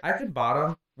younger, I could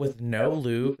bottom with no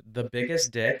lube, the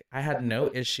biggest dick. I had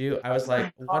no issue. I was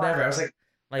like, whatever. I was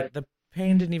like the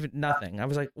pain didn't even, nothing. I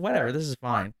was like, whatever, this is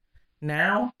fine.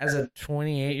 Now, as a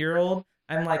 28-year-old,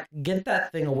 I'm like, get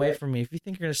that thing away from me. If you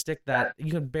think you're going to stick that,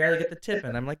 you can barely get the tip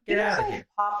in. I'm like, get out of here.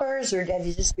 Poppers, or have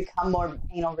you just become more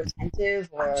anal retentive?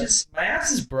 Or... my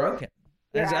ass is broken.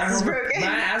 My ass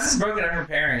is broken. I'm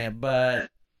repairing it. But,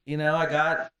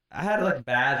 I had like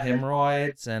bad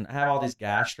hemorrhoids and I have all these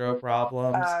gastro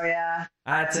problems. Oh, yeah.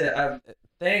 I had to,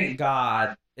 thank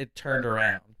God it turned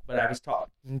around. But I was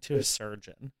talking to a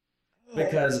surgeon.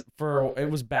 Because it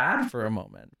was bad for a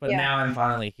moment, but now I'm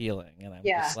finally healing, and I'm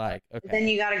just like, okay. Then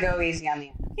you gotta go easy on the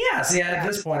end. Yeah, see, at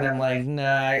this point, I'm like,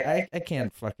 nah, I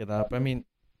can't fuck it up. I mean,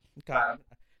 God, I've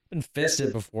been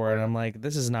fisted before, and I'm like,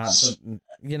 this is not something,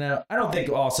 I don't think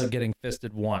also getting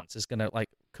fisted once is gonna, like,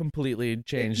 completely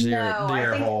change your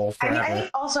whole forever. I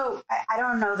think also, I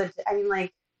don't know that, I mean,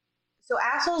 like, so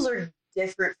assholes are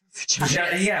different from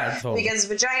vaginas. Yeah, totally. Because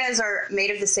vaginas are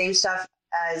made of the same stuff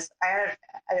as,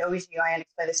 I always knew I had to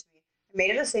explain this to me. They're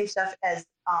made of the same stuff as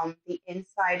the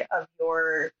inside of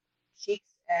your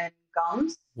cheeks and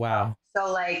gums. Wow. So,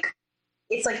 like,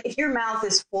 it's like if your mouth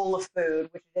is full of food,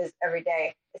 which it is every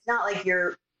day, it's not like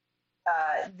your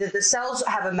the cells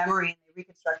have a memory and they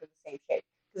reconstruct in the same shape.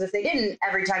 Because if they didn't,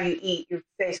 every time you eat, your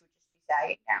face would just be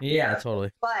sagging down. Yeah,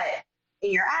 totally. But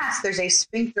in your ass, there's a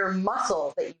sphincter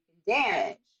muscle that you can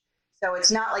damage. So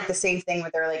it's not like the same thing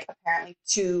where there are, like, apparently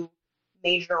 2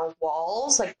 major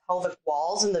walls, like pelvic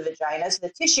walls in the vagina. So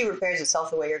the tissue repairs itself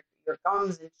the way your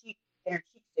gums and inner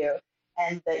cheeks do.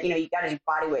 And you got to do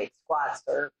body weight squats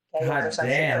or kegels or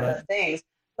something other things.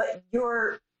 But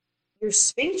your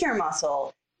sphincter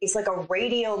muscle is like a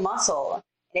radial muscle.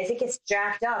 And if it gets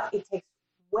jacked up, it takes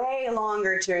way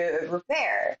longer to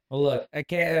repair. Well, look, I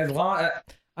can't,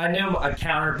 I know a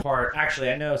counterpart. Actually,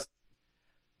 I know,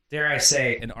 dare I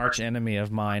say, an arch enemy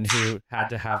of mine who had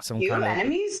to have some kind of...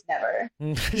 enemies? Never.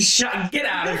 Get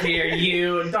out of here,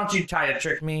 you. Don't you try to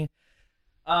trick me.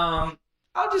 I'll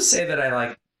just say that I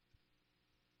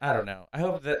don't know. I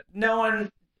hope that no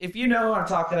one, if you know who I'm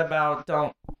talking about,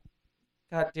 don't...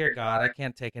 God, dear God, I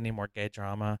can't take any more gay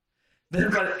drama.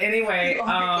 But anyway,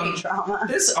 trauma.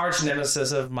 this arch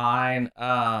nemesis of mine,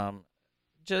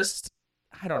 just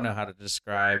I don't know how to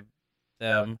describe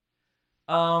them.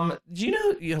 Do you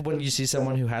know when you see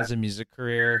someone who has a music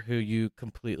career who you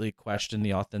completely question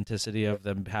the authenticity of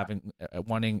them having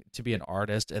wanting to be an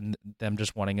artist and them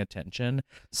just wanting attention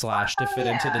 / to fit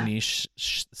into the niche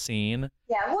scene?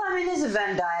 Yeah, well, I mean, there's a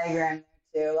Venn diagram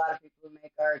there too. A lot of people who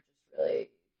make art just really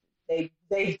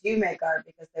they do make art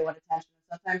because they want attention.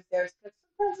 Sometimes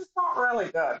sometimes it's not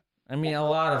really good. I mean, a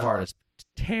lot of artists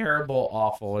terrible,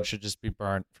 awful, and should just be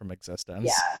burnt from existence.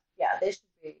 Yeah, they should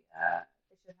be.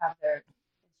 They should have their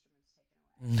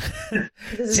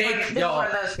This is one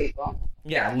of those people.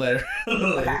 Yeah, literally.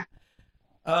 Okay.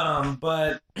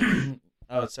 But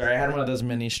oh, sorry, I had one of those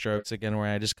mini strokes again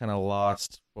where I just kind of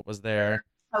lost what was there.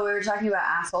 Oh, we were talking about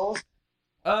assholes.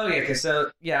 Oh yeah, okay, so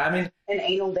yeah, I mean, and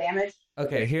anal damage.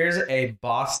 Okay, here's a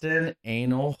Boston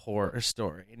anal horror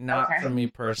story. Not from me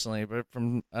personally, but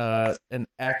from an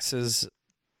ex's.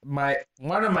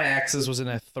 One of my exes was in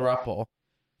a throuple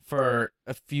for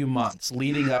a few months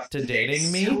leading up to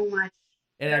dating me. So much.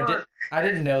 And I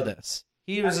didn't know this.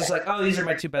 He was just like, oh, these are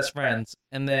my two best friends.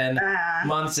 And then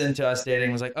months into us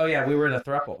dating, was like, oh, yeah, we were in a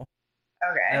throuple.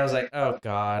 Okay. And I was like, oh,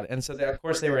 God. And so, of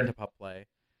course, they were into pup play.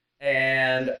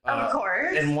 And of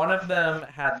course. And one of them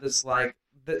had this, like,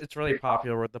 it's really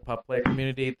popular with the pup play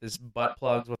community, this butt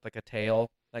plugs with, like, a tail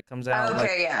that comes out.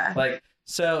 Okay, Like,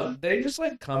 so they just,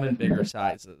 like, come in bigger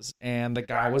sizes. And the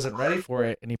guy wasn't ready for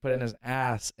it, and he put it in his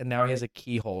ass, and now he has a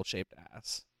keyhole-shaped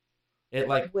ass. It,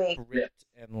 like, ripped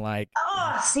and, like...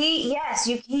 Oh, see? Yes,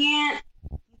 you can't...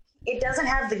 It doesn't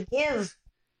have the give.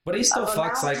 But he still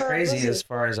fucks like crazy as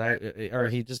far as or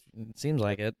he just seems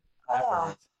like it.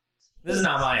 Oh. This is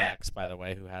not my ex, by the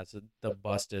way, who has the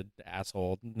busted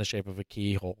asshole in the shape of a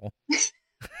keyhole.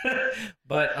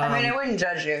 But, I mean, I wouldn't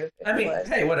judge you. I mean,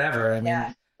 hey, whatever. I mean...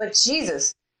 Yeah. But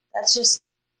Jesus, that's just...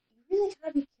 You really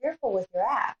gotta be careful with your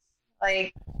ass.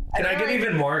 Like... Can I get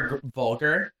even more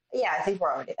vulgar? Yeah, I think we're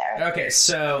already there. Okay,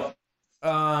 so,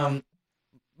 my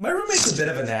roommate's a bit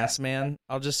of an ass man,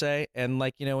 I'll just say. And,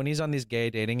 like, you know, when he's on these gay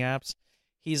dating apps,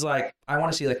 he's like, I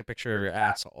want to see, like, a picture of your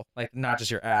asshole. Like, not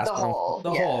just your ass, the whole.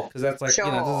 The whole, because that's, like, Show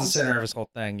you know, this is the center of his whole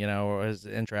thing, you know, or his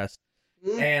interest.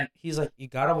 Mm-hmm. And he's like, you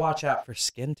got to watch out for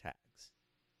skin tags.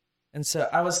 And so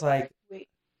I was like, wait,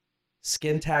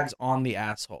 skin tags on the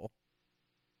asshole.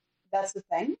 That's the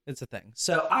thing? It's a thing.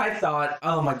 So I thought,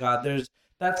 oh, my God,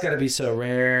 that's got to be so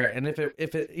rare. And if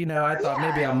it, you know, I thought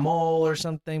maybe a mole or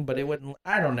something, but it wouldn't,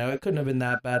 I don't know. It couldn't have been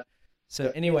that bad.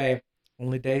 So anyway,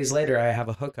 only days later, I have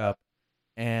a hookup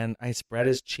and I spread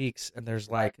his cheeks and there's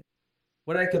like,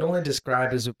 what I could only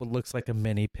describe as what looks like a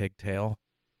mini pigtail.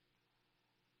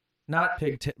 Not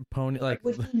pony, like.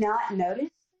 Would he not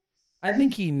notice? I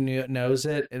think he knows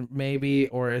it and maybe,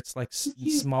 or it's like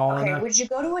small enough. Okay, would you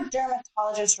go to a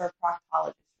dermatologist or a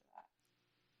proctologist?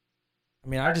 I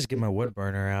mean, I just get my wood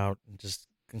burner out and just.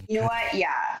 You know what?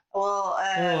 Yeah.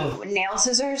 Well, nail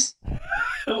scissors.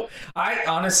 I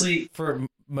honestly,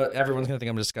 everyone's gonna think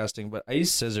I'm disgusting, but I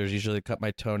use scissors usually to cut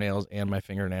my toenails and my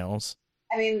fingernails.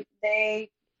 I mean,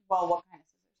 what kind of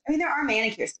scissors? I mean, there are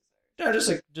manicure scissors. No,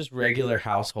 just regular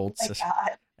household scissors.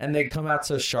 God. And they come out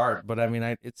so sharp, but I mean,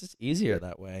 it's just easier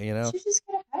that way, you know. You should just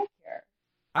get a pedicure.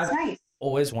 I've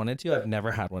always wanted to. I've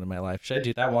never had one in my life. Should I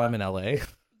do that while I'm in LA?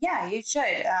 Yeah, you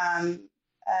should.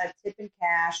 Tip and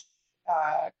cash. A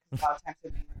lot of times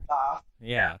they're being ripped off.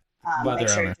 Yeah. Make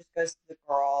sure it just goes to the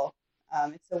girl.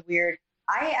 It's a weird.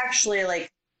 I actually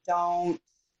don't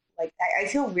like. I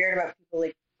feel weird about people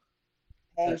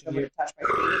paying somebody to touch my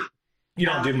feet. You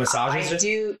don't do massages? I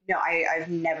do. No, I've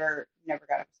never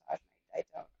got a massage. I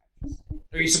don't.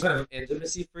 Are you some kind of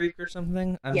intimacy freak or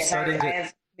something? Yes, I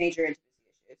have major intimacy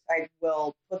issues. I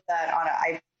will put that on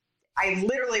I'm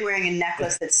literally wearing a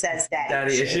necklace that says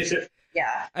daddy issues.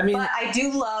 Yeah. I mean, but I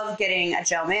do love getting a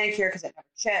gel manicure because it never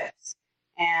chips.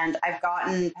 And I've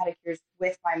gotten pedicures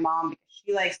with my mom because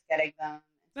she likes getting them.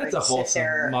 So that's a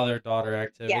wholesome mother-daughter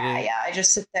activity. Yeah. I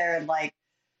just sit there and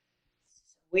it's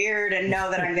weird and know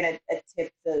that I'm going to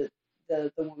tip the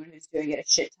woman who's doing it a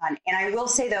shit ton. And I will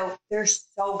say, though, they're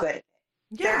so good at it.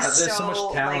 Yeah, there's so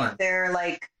much talent. They're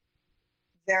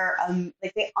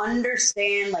they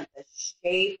understand the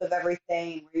shape of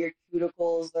everything, where your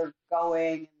cuticles are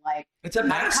going, and it's a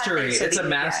mastery. It's a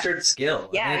mastered skill.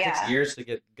 Yeah, I mean, it takes years to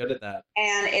get good at that.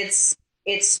 And it's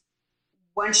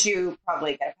once you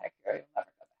probably get a pedicure, you'll never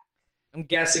go back. I'm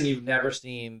guessing you've never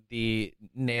seen the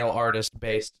nail artist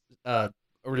based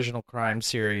original crime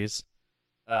series,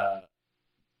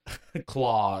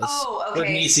 Claws. Oh, okay. With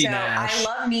Niecy Nash.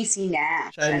 I love Niecy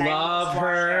Nash. I love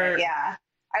her. Yeah.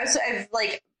 I've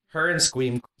Her and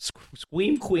Scream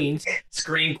Queens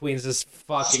is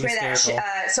fucking hysterical.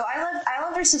 So I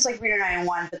loved her since like Reno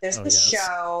 911, but there's this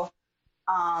show,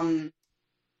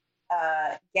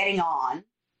 Getting On,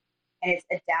 and it's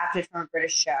adapted from a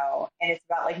British show, and it's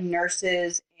about like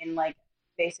nurses in like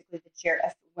basically the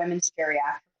women's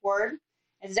geriatric ward.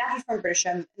 It's adapted from a British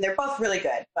show, and they're both really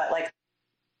good. But like,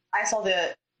 I saw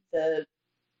the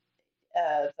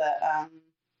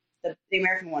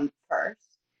American one first.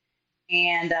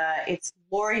 And it's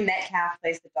Laurie Metcalf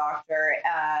plays the doctor,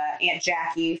 Aunt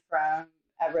Jackie from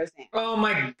Roseanne. Oh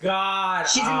my god,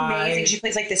 she's amazing. She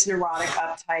plays like this neurotic,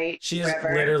 uptight. She's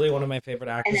literally one of my favorite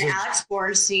actors. And then Alex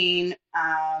Bornstein.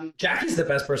 Jackie's the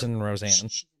best person in Roseanne.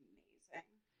 She's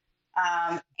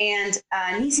amazing.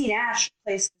 And Niecy Nash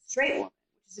plays the straight woman,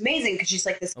 which is amazing because she's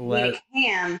like this comedic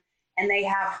ham, and they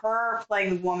have her playing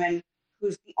the woman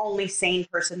who's the only sane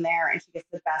person there, and she gets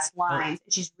the best lines.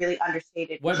 And she's really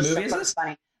understated. What movie is this?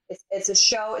 Funny. It's a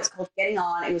show. It's called Getting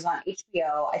On. It was on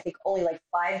HBO. I think only like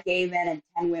 5 gay men and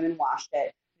 10 women watched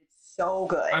it. It's so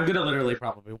good. I'm gonna literally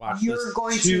probably watch You're this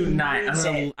going tonight.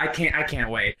 to I can't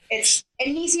wait. It's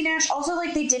and Niecy Nash also,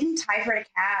 like, they didn't type her to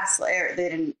cast, or they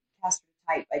didn't cast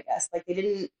her to type, I guess. Like, they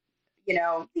didn't, you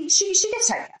know, she gets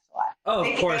typecast a lot. Oh,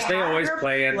 of course, they always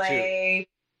play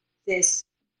this.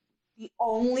 The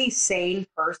only sane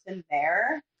person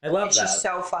there. I love that. She's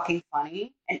so fucking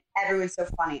funny, and everyone's so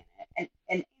funny in it.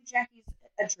 And Aunt Jackie's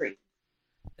a dream.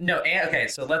 No, okay,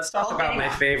 so let's talk about my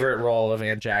favorite role of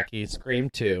Aunt Jackie,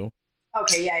 Scream 2.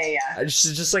 Okay, yeah.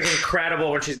 She's just like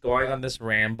incredible when she's going on this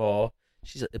ramble.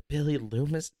 She's like, Billy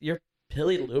Loomis, you're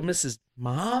Billy Loomis's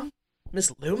mom,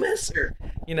 Miss Loomis, or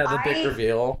the big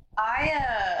reveal.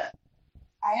 I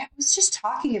was just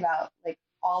talking about like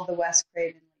all the Wes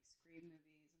Craven.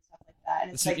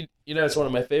 And it's like, it's one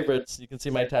of my favorites. You can see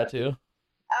my tattoo.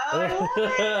 Oh, I love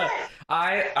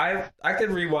it. I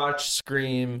could rewatch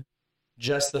Scream,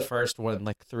 just the first one,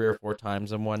 like 3 or 4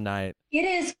 times in one night.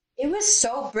 It was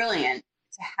so brilliant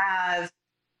to have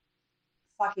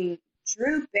fucking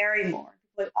Drew Barrymore.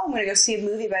 Like, oh, I'm gonna go see a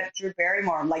movie about Drew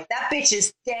Barrymore. I'm like, that bitch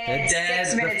is dead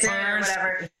 6 minutes in or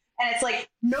whatever. And it's like,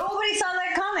 nobody saw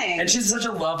that coming. And she's such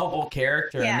a lovable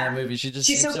character in that movie.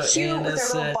 She's so cute innocent. with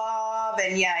her little bob,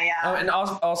 and yeah. Oh, and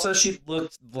also she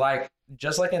looked like,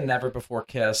 just like in Never Before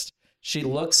Kissed, she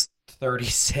looks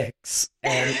 36,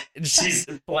 and she's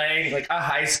playing like a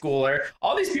high schooler.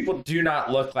 All these people do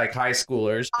not look like high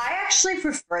schoolers. I actually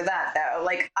prefer that though.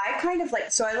 Like, I kind of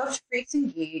like, so I loved Freaks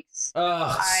and Geeks.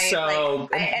 Oh,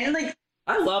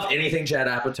 I love anything Judd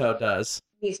Apatow does.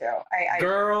 Me too.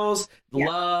 Girls,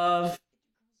 love.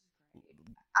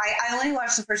 I only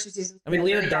watched the first 2 seasons. I mean,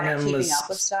 Lena Dunham was keeping up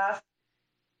with stuff.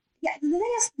 Yeah, the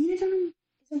thing is, Lena Dunham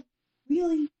is a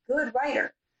really good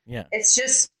writer. Yeah, it's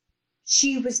just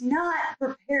she was not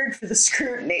prepared for the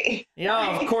scrutiny.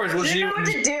 Yeah, of course. Well, she didn't know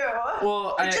what to do.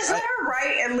 Well, just let her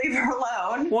write and leave her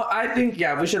alone. Well, I think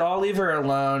we should all leave her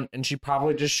alone, and she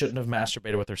probably just shouldn't have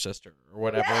masturbated with her sister or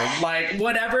whatever. Yeah. Like,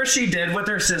 whatever she did with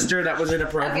her sister that was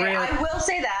inappropriate. Okay, I will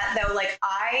say that though. Like,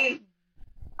 I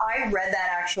read that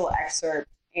actual excerpt,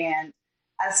 and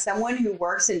as someone who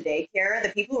works in daycare, the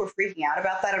people who were freaking out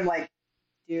about that, I'm like,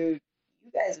 dude,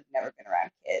 you guys have never been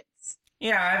around kids.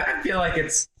 Yeah, I feel like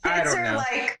it's. Kids are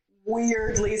like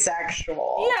weirdly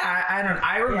sexual. Yeah,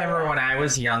 I remember when I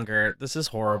was younger. This is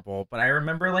horrible, but I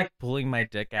remember like pulling my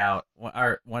dick out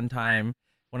one time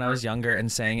when I was younger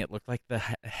and saying it looked like the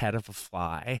head of a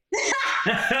fly.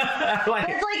 It's like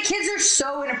kids are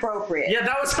so inappropriate. Yeah,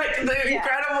 that was like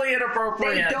incredibly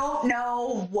inappropriate. They don't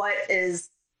know what is.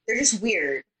 They're just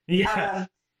weird. Yeah.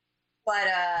 But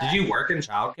did you work in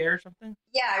childcare or something?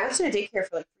 Yeah, I worked in a daycare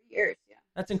for like 3 years. Yeah.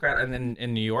 That's incredible. And then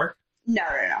in New York? No.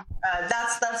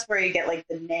 That's where you get like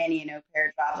the nanny and au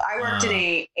pair jobs. I worked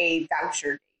in a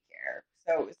voucher daycare,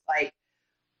 so it was like.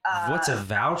 What's a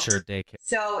voucher daycare?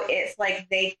 So it's like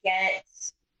they get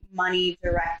money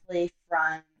directly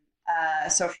from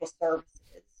social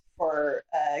services for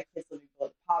kids living below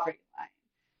the poverty line.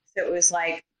 So it was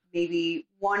like maybe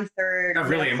 1/3. A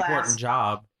really important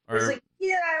job. It was like,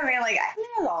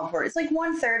 it's all important. It's like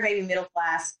 1/3 maybe middle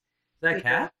class. Is that a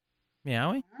cat?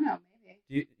 Meowie? I don't know, maybe.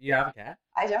 Do you have a cat?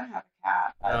 I don't have a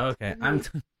cat. Oh, okay. I'm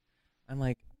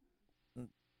like.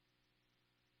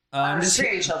 I'm just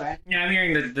hearing children. Yeah, I'm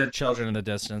hearing the children in the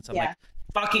distance. I'm like,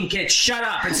 fucking kids, shut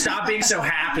up and stop being so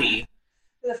happy.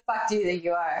 Who the fuck do you think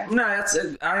you are? No, that's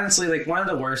honestly like one of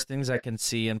the worst things I can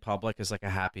see in public is like a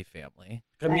happy family.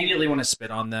 I immediately want to spit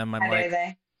on them. I'm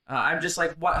like, I'm just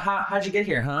like, what? How'd you get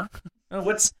here, huh?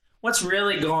 What's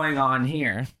really going on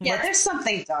here? Yeah, there's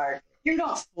something dark. You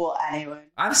don't fool anyone.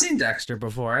 I've seen Dexter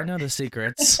before. I know the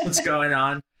secrets. What's going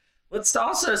on? Let's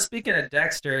also, speaking of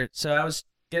Dexter, so I was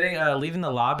leaving the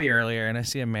lobby earlier, and I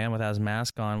see a man without his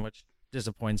mask on, which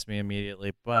disappoints me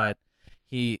immediately. But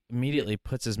he immediately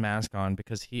puts his mask on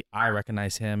because I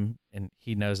recognize him, and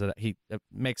he knows that he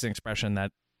makes an expression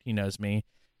that he knows me.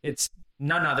 It's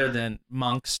none other than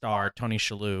Monk star Tony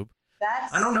Shalhoub.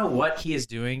 I don't know what he is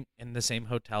doing in the same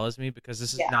hotel as me because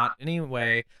this is not any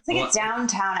way. It's like a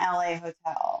downtown LA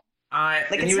hotel.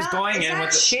 He was going in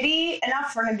with shitty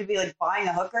enough for him to be like buying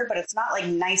a hooker, but it's not like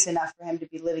nice enough for him to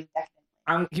be living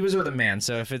decadently. He was with a man,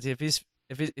 so if he's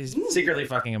secretly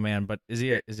fucking a man, but is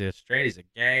he a straight? Is he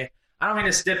gay? I don't mean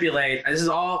to stipulate. This is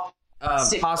all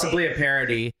possibly a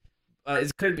parody.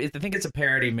 It could be. I think it's a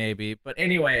parody, maybe. But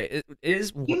anyway, it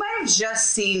is. You might have just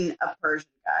seen a Persian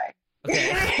guy.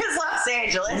 Okay. It's Los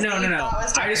Angeles. No.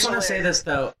 I just want to say this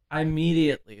though. I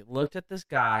immediately looked at this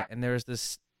guy, and there was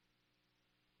this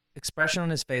expression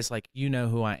on his face, like, "You know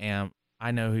who I am.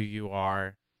 I know who you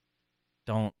are.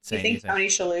 Don't say anything." You think Tony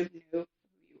Shalhoub knew who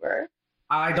you were?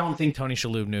 I don't think Tony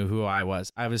Shalhoub knew who I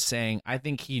was. I was saying I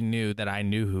think he knew that I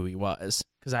knew who he was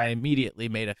because I immediately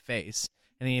made a face,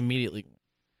 and he immediately.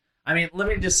 I mean, let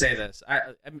me just say this.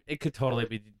 It could totally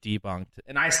be debunked.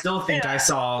 And I still think I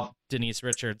saw Denise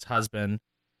Richards' husband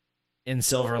in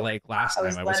Silver Lake last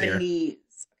time I was here. Okay,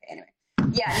 anyway.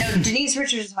 Yeah, no, Denise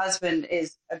Richards' husband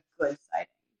is a good sighting.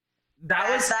 That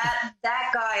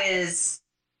guy is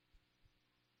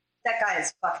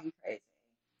fucking crazy.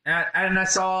 And I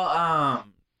saw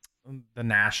the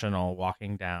National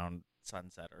walking down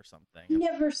Sunset or something. You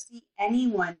never see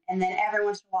anyone, and then every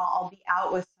once in a while I'll be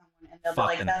out with someone and they'll be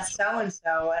like, "That's so and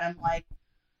so," and I'm like,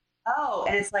 "Oh,"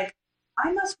 and it's like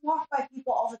I must walk by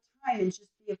people all the time and just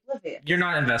be oblivious. You're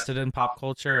not invested in pop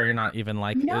culture, or you're not even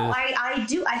like. No, I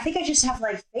do. I think I just have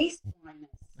like face blindness.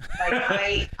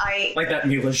 Like I like that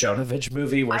Mila Jovovich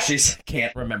movie where she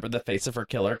can't remember the face of her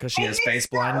killer because she has face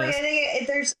blindness.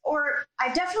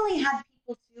 I've definitely had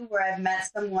people too where I've met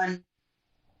someone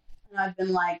and I've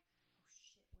been like, "Oh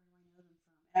shit, where do I know them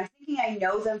from?" And I'm thinking I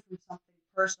know them from something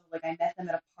personal, like I met them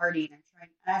at a party and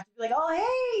I have to be like, "Oh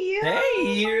hey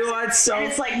you, it's so." And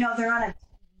it's like, no, they're on a TV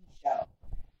show,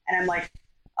 and I'm like,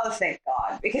 "Oh thank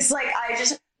God," because like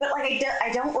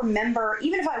I don't remember,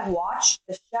 even if I watched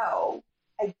the show.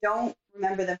 I don't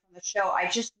remember them from the show. I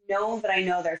just know that I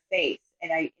know their face.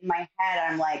 And in my head,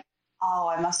 I'm like,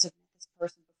 oh, I must have met this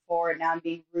person before. And now I'm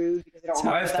being rude because I don't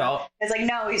remember them. Felt. It's like,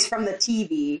 no, he's from the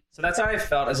TV. So that's how I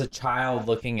felt as a child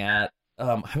looking at,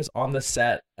 I was on the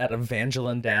set at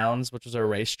Evangeline Downs, which was a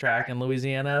racetrack in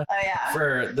Louisiana. Oh, yeah.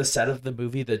 For the set of the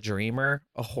movie The Dreamer,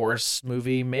 a horse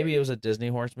movie. Maybe it was a Disney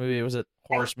horse movie. It was a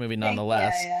horse movie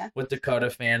nonetheless. With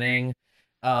Dakota Fanning.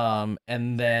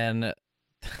 And then...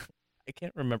 I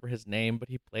can't remember his name, but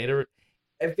I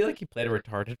feel like he played a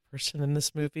retarded person in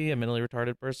this movie, a mentally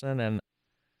retarded person, and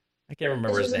I can't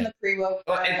remember his name.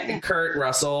 And Kurt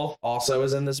Russell also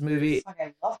is in this movie. Fuck,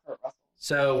 I love Kurt Russell.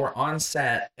 So we're on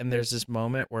set, and there's this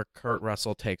moment where Kurt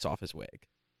Russell takes off his wig.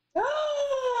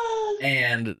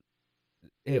 And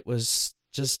it was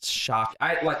just shocking.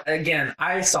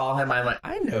 I saw him, I'm like,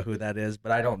 I know who that is,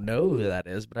 but I don't know who that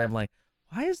is. But I'm like,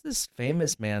 why is this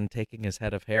famous man taking his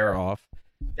head of hair off?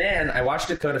 Then I watched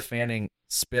Dakota Fanning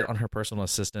spit on her personal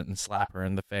assistant and slap her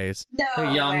in the face. No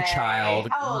a young way. child.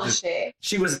 How old is she?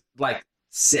 She was like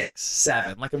 6,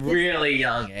 7, like a really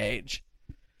young age.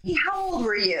 How old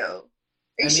were you?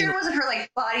 Are you sure it wasn't her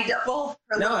like body double?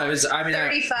 No, it was.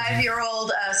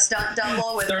 35-year-old stunt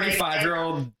double with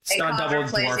 35-year-old stunt double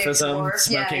dwarfism,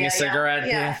 smoking a cigarette.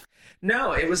 Yeah.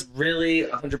 No, it was really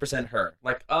 100% her.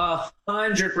 Like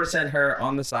 100% her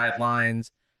on the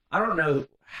sidelines. I don't know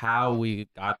how we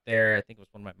got there. I think it was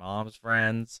one of my mom's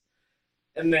friends.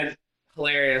 And then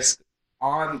hilarious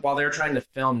while they were trying to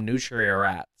film Nutria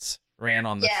Rats ran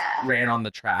on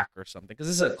the track or something because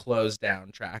this is a closed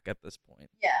down track at this point.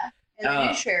 Yeah. And the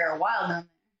Nutria are wild down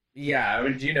there. Yeah. I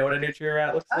mean, do you know what a Nutria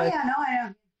Rat looks like? Oh yeah, no, I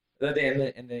know. Are they in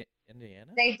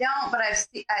Indiana? They don't, but I've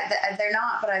seen. They're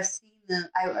not, but I've seen them.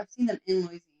 I've seen them in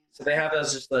Louisiana. So they have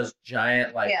those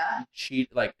giant I kind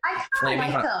of like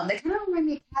them. They kind of remind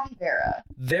me of capybara.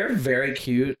 They're very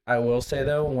cute. I will say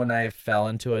though, when I fell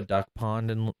into a duck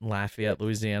pond in Lafayette,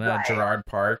 Louisiana, at Girard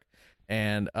Park,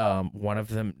 and one of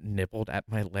them nibbled at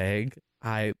my leg,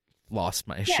 I lost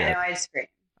my shit. Yeah, no, I screamed.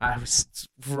 I was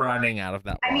running out of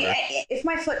that water. I mean, if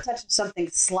my foot touches something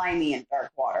slimy in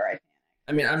dark water, I panic.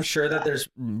 I mean, I'm sure that there's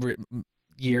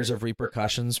years of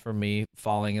repercussions for me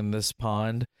falling in this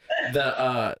pond.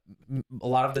 A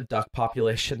lot of the duck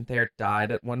population there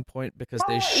died at one point because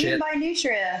they shit by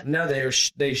nutria. No,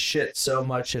 they shit so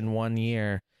much in one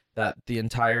year that the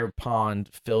entire pond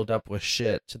filled up with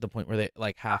shit to the point where they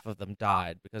like half of them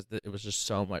died because it was just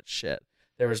so much shit.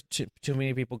 There was too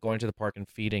many people going to the park and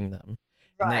feeding them,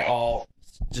 and they all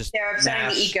just they're upsetting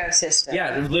the ecosystem.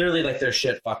 Yeah, literally like their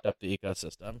shit fucked up the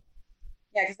ecosystem.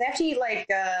 Yeah, because they have to eat like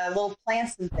little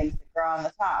plants and things that grow on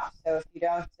the top. So if you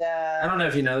don't, I don't know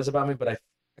if you know this about me, but I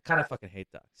kind of fucking hate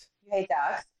ducks. You hate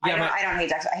ducks? Yeah, I don't hate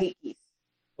ducks. I hate geese.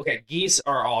 Okay, geese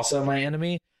are also my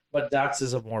enemy, but ducks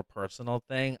is a more personal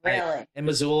thing. Really? In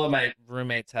Missoula, my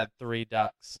roommates had 3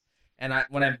 ducks, and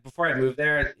before I moved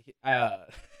there, they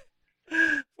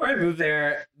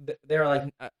were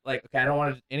like, okay, I don't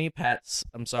want any pets.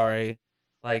 I'm sorry,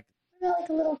 like. They're not like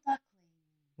a little duckling.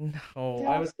 No,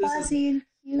 I was fuzzy and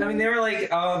cute. I mean, they were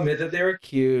like, I'll admit that they were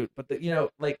cute, but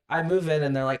like I move in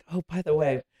and they're like, oh, by the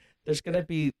way, there's gonna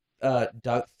be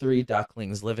 3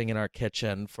 ducklings living in our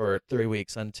kitchen for 3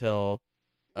 weeks until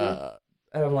and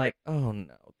I'm like, oh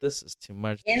no, this is too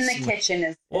much. In the kitchen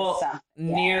is something.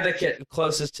 Near the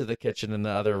closest to the kitchen in the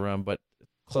other room, but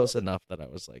close enough that I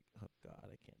was like, oh god,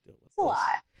 I can't deal with this. It's a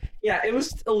lot. Yeah, it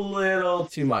was a little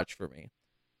too much for me,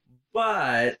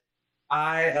 but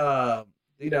I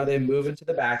they move into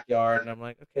the backyard, and I'm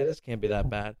like, okay, this can't be that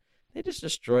bad. They just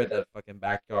destroyed that fucking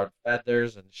backyard,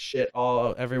 feathers and shit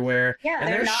all everywhere. Yeah,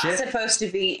 and they're not supposed to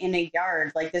be in a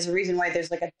yard. Like, there's a reason why there's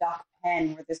like a duck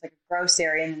pen where there's like a gross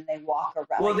area, and then they walk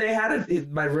around. Well, they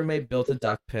had my roommate built a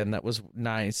duck pen that was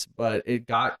nice, but it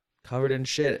got covered in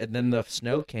shit, and then the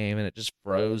snow came and it just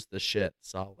froze the shit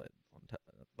solid,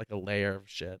 like a layer of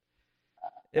shit.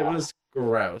 It was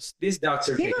gross. These ducks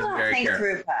are taken very think care.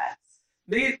 Through pets.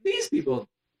 These people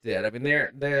did. I mean, they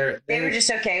were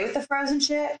just okay with the frozen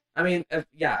shit. I mean,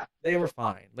 yeah, they were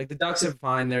fine. Like the ducks are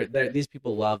fine. These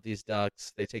people love these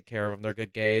ducks. They take care of them. They're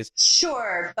good gays.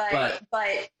 Sure, but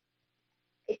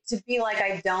to be like,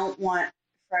 I don't want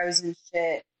frozen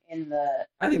shit in the.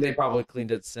 I think they probably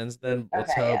cleaned it since then.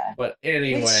 Let's hope. Yeah. But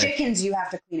anyway, with chickens, you have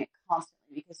to clean it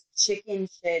constantly because chicken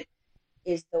shit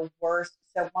is the worst.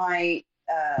 So my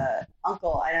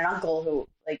uncle, I had an uncle who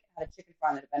like had a chicken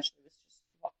farm that eventually was just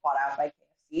bought out by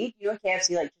KFC. You know,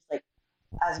 KFC like just like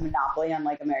has a monopoly on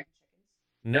like American chickens.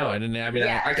 No, I didn't. I mean,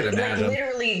 yeah. I could imagine. Like,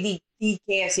 literally, the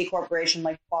KFC corporation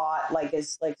like bought like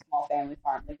this like small family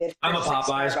farm. Like, I'm a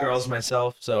Popeyes girls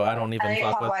myself, so I don't even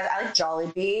fuck with. I like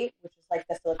Jollibee, which is like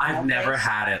the Filipino. I've never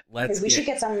had it. We should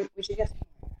get some. We should get some.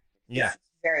 Yeah, it's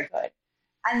very good.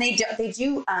 And they do.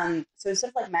 So instead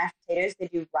of like mashed potatoes, they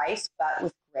do rice but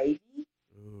with gravy.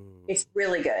 Ooh. It's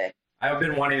really good. I've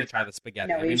been wanting to try the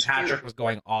spaghetti. No, I mean, Patrick was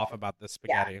going off about the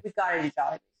spaghetti. Yeah, we've got to do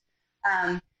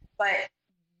Jollibees. But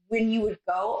when you would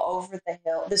go over the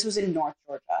hill, this was in North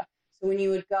Georgia. So when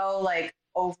you would go like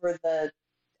over the,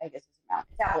 I guess it's a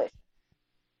mountain, it's Appalachian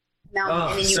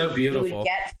mountain, and then you would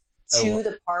get to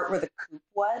the part where the coop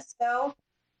was, though,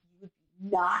 you would be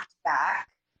knocked back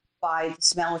by the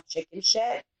smell of chicken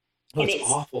shit. Oh,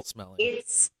 it's awful smelling.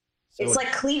 It's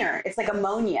like cleaner. It's like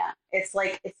ammonia. It's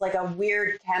like a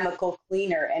weird chemical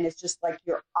cleaner, and it's just like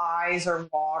your eyes are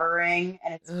watering,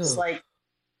 and it's just like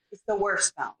it's the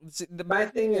worst smell. See, my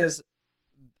thing is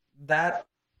that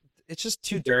it's just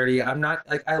too dirty. I'm not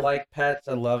like I like pets.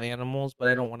 I love animals, but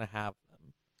I don't want to have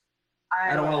them.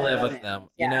 I don't want to live with them,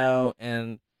 you know.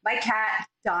 And my cat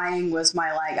dying was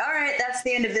my like. All right, that's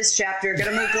the end of this chapter.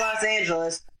 Gonna move to Los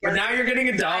Angeles. But now you're getting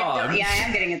a dog. I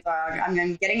am getting a dog. I'm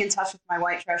getting in touch with my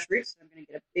white trash roots. I'm gonna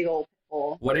get a big old pit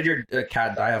bull. What did your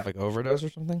cat die of? Like overdose or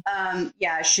something?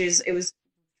 Yeah, it was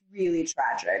really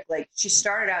tragic. Like she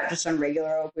started out just on regular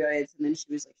opioids, and then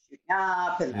she was like shooting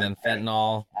up, and then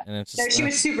fentanyl, and it's just. So she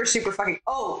was super, super fucking.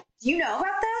 Oh, do you know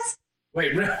about this?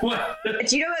 Wait, what?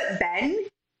 Do you know what Ben?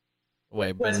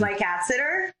 Wait, was my cat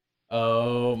sitter?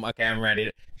 Oh, okay, I'm ready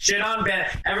to shit on Ben.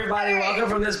 Everybody, welcome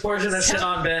from this portion of Shit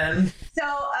on Ben. So,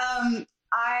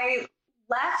 I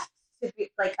left to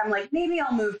be like, I'm like, maybe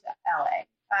I'll move to LA.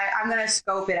 I'm gonna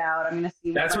scope it out. I'm gonna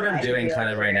see. That's what I'm doing kind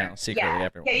of right now, secretly.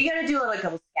 Everyone. Yeah, you gotta do like a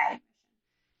couple scatting missions.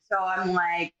 So I'm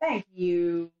like, thank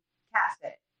you, cast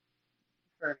it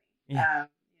for me. Yeah.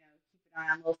 Keep an eye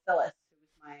on little Phyllis, who was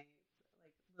my like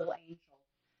little angel,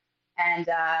 and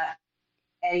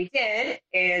he did,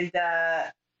 and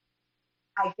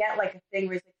I get like a thing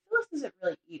where he's like, Phyllis isn't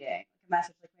really eating. Like a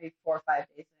message like maybe 4 or 5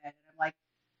 days in, and I'm like,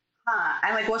 huh.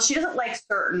 I'm like, well, she doesn't like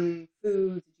certain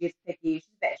foods, and she gets picky. She's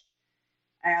a bitch.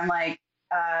 And I'm like,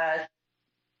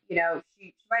 she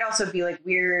might also be like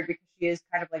weird because she is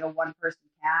kind of like a one-person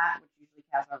cat, which usually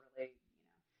cats aren't really,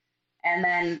 And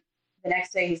then the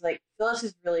next day he's like, Phyllis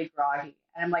is really groggy.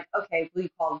 And I'm like, okay, will you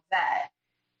call the vet?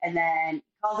 And then he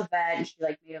called the vet, and she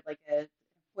like made up like an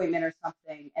appointment or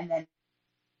something. And then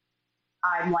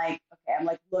I'm like, okay, I'm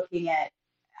like looking at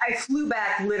I flew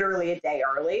back literally a day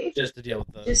early. Just to deal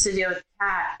with the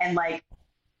cat. And like,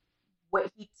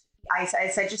 I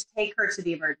said, just take her to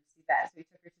the emergency vet. So we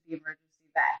took her to the emergency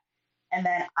vet. And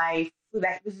then I flew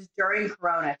back. This is during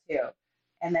Corona too.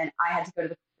 And then I had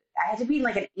to be in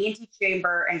like an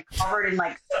antechamber and covered in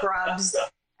like scrubs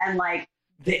and like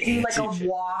do like a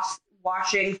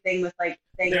washing thing with like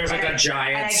things. There's like a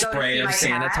giant spray of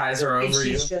sanitizer over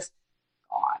you. She's just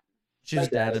gone. She was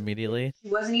dead immediately. She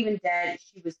wasn't even dead.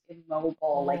 She was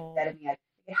immobile, like dead immediately.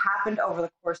 It happened over the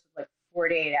course of like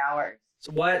 48 hours.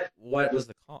 So what was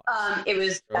the cause? It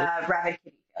was rapid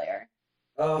kidney failure.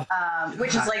 Oh,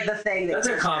 which is like the thing that's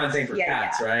a common thing for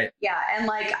cats, right? Yeah, and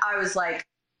like I was like,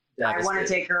 I want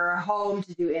to take her home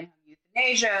to do in-home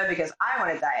euthanasia because I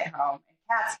want to die at home, and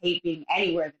cats hate being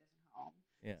anywhere that isn't home.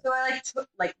 Yeah. So I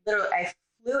literally I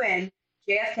flew in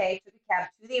JFK, took a cab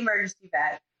to the emergency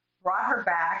vet, brought her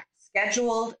back,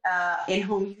 scheduled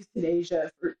in-home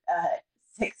euthanasia for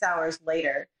 6 hours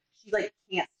later. She like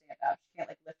can't stand up, she can't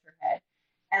like lift her head,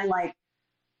 and like.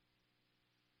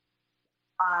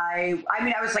 I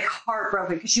mean, I was like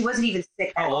heartbroken because she wasn't even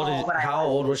sick at all. How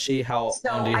old was she? How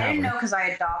long do you have I didn't her? know because I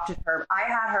adopted her.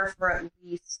 I had her for at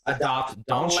least don't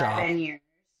 11 years.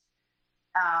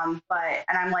 And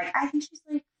I'm like, I think she's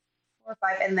like 4 or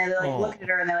 5. And then they like looked at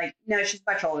her and they're like, no, she's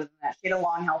much older than that. She had a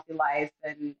long, healthy life,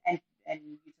 and you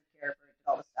took care of her and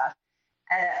all this stuff.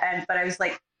 But I was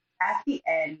like, at the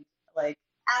end, like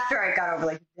after I got over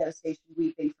like the devastation,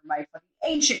 weeping for my fucking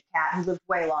ancient cat who lived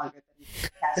way longer than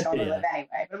cats normally live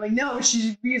anyway. But I'm like, no,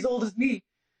 she's as old as me.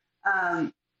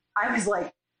 I was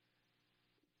like,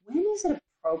 when is it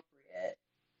appropriate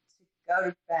to go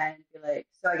to bed and be like,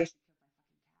 so I guess you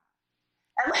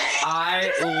killed my fucking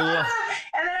cat? And like,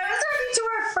 and then I was talking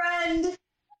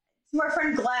to our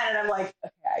friend Glenn, and I'm like,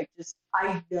 okay,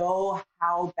 I know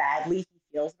how badly he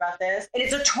feels about this, and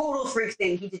it's a total freak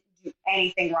thing. He didn't do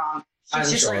anything wrong.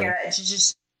 She's just like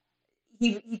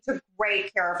he took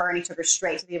great care of her, and he took her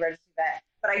straight to the emergency vet.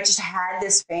 But I just had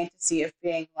this fantasy of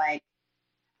being like,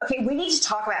 okay, we need to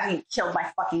talk about how you killed my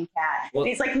fucking cat. Well, and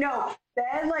he's like, no.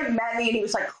 Ben like met me and he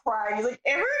was like crying. He's like,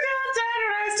 every cat died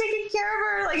when I was taking care of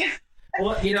her. Like,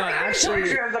 well, you know, actually,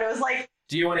 but it was like,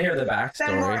 do you want to hear the backstory?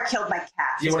 Ben Laura killed my cat.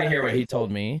 Do you want to hear what he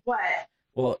told me? What?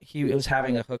 Well, he was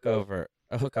having a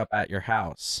hookup at your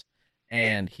house,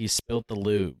 and he spilled the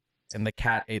lube, and the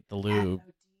cat ate the lube.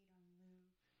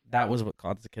 That was what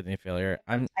caused the kidney failure.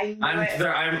 I'm throwing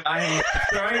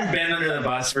Ben under the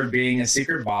bus for being a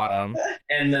secret bottom,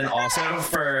 and then also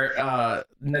for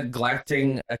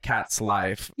neglecting a cat's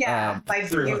life. Yeah, my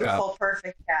beautiful,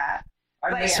 perfect cat.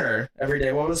 I miss her every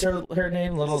day. What was her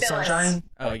name? Little Phyllis. Sunshine?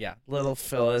 Oh yeah, Little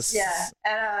Phyllis. Yeah,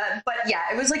 but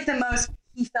yeah, it was like the most.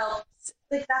 He felt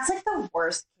like that's like the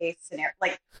worst case scenario.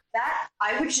 Like that,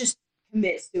 I would just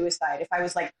commit suicide if I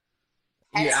was like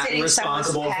sitting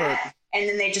responsible for. And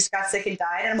then they just got sick and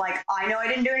died. And I'm like, I know I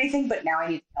didn't do anything, but now I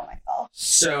need to kill myself.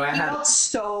 So he felt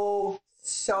so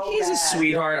he's bad. a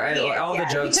sweetheart. All the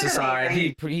jokes aside,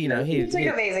 he took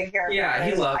amazing care of Yeah,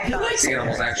 he likes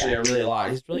animals actually a lot.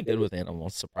 He's really good with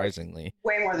animals, surprisingly.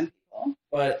 Way more than people.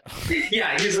 But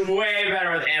yeah, he's way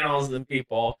better with animals than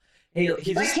people. He I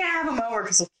can't have him over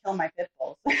because he'll kill my pit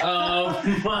bulls. Oh,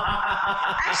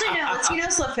 actually, no.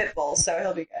 Latinos love pit bulls, so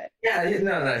he'll be good. Yeah,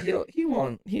 he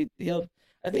won't. He'll.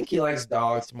 I think he likes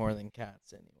dogs more than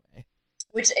cats anyway.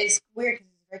 Which is weird because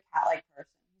he's a very cat-like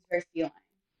person. He's very feline.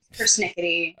 He's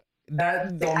persnickety.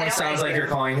 That almost sounds like you're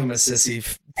calling him a sissy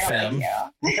femme.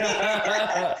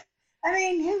 I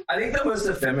mean, yeah. I think the most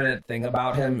effeminate thing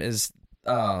about him is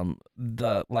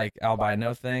the like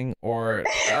albino thing, or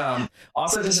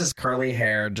also just his curly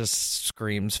hair just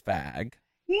screams fag.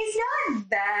 He's not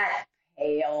that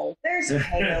pale. There's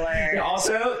paler.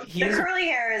 Also, the curly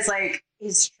hair is like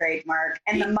his trademark,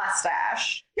 and the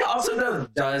mustache. He also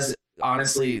does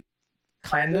honestly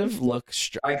kind of look.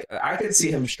 I could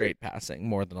see him straight passing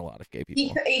more than a lot of gay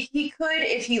people. He could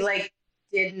if he like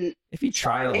didn't. If he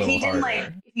tried a little harder. If he didn't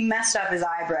harder. if he messed up his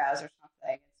eyebrows or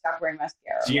something and stopped wearing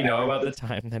mascara. Do you know about the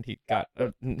time that he got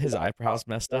his eyebrows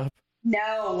messed up?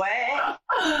 No way.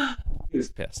 He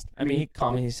was pissed. I mean, he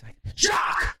called me. He's like,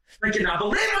 Jacques! I cannot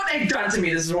believe what they've done to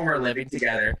me. This is when we're living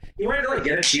together. He wanted to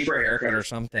get a cheaper haircut or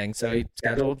something, so he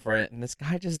scheduled for it, and this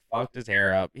guy just fucked his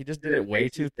hair up. He just did it way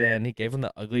too thin. He gave him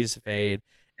the ugliest fade,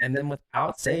 and then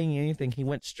without saying anything, he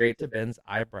went straight to Ben's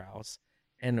eyebrows,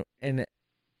 and he gave him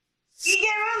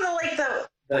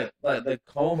the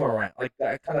comb around, like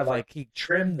that kind of he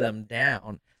trimmed them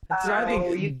down. So I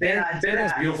think Ben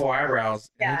has beautiful eyebrows.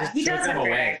 Yeah, and he does have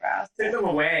great eyebrows. Took them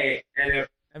away, and it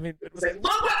was like,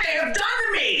 look what they have done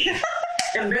to me!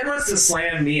 And Ben wants to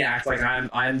slam me, act like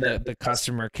I'm the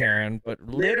customer Karen, but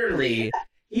literally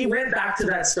he went back to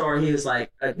that store. He was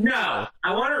like, no,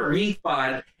 I want a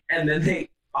refund. And then they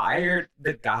fired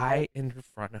the guy in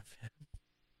front of him.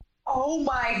 Oh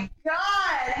my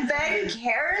God. Ben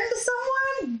Karen to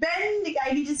someone? Ben,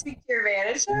 I need to speak to your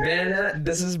manager. Ben,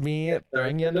 this is me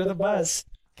throwing you under the bus.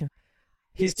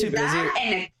 He's too busy. That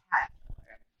and a cat.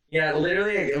 Yeah,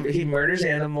 literally, he murders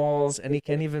animals, and he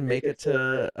can't even make it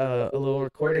to a little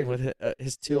recording with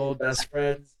his two old best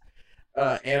friends,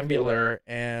 Ambular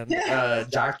and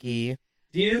Jockey.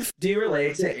 Do you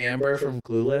relate to Amber from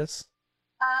Clueless?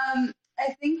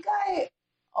 I think I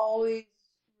always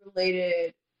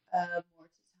related more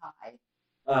to Ty.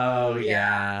 Oh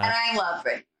yeah. And I love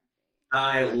Brittany.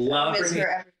 I love miss Brittany.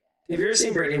 her every day. Have you ever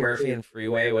seen Brittany Murphy in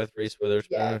Freeway with Reese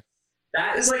Witherspoon? Yes.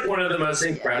 That is like one of the most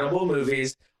incredible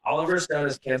movies. Oliver Stone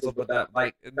is canceled, but that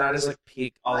is like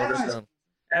peak Oliver Stone.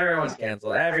 Everyone's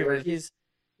canceled. Everybody, he's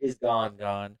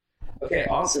gone. Okay.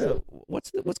 Also,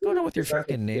 what's going on with your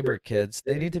fucking neighbor kids?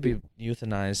 They need to be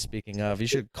euthanized. Speaking of, you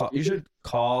should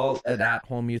call an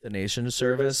at-home euthanasia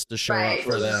service to show up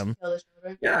for them. Kill the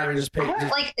children. Yeah, I mean, just pick.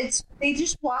 They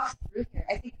just walk through here.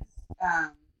 I think there's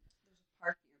a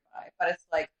park nearby, but it's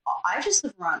like I just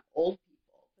live around old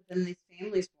people, but then these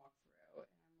families walk through, and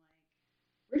I'm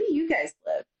like, where do you guys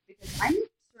live? Because I'm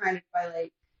surrounded by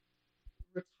like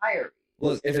retirees.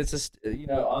 Look, if it's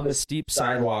on the steep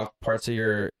sidewalk parts of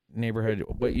your neighborhood,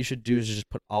 what you should do is just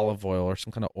put olive oil or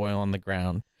some kind of oil on the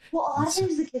ground. Well, a lot of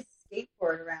times the kids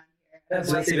skateboard around here.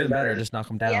 That's even better. Just knock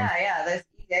them down. Yeah. That's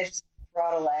easy. I just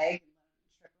brought a leg.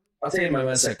 I'll tell you my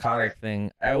most psychotic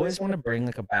thing. I always want to bring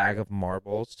like a bag of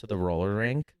marbles to the roller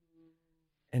rink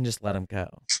and just let them go.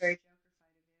 It's very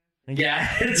Joker. Yeah,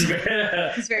 it's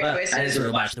very twisted. I just want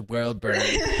to watch the world burn.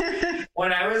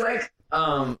 When I was like,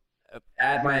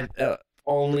 at my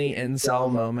only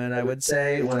incel moment, I would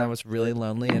say, when I was really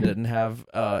lonely and didn't have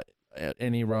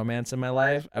any romance in my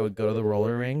life, I would go to the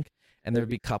roller rink and there'd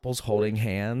be couples holding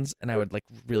hands and I would like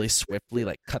really swiftly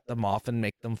like cut them off and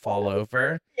make them fall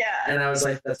over. Yeah. And I was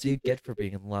like, that's what you get for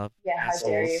being in love. Yeah, assholes. how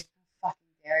dare you? Fucking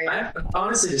dare you. I'm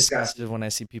honestly disgusted when I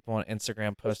see people on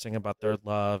Instagram posting about their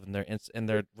love and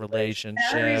their relationship.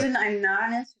 Another reason I'm not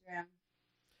on Instagram.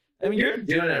 I mean, you're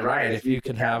doing it right if you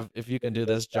can do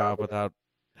this job without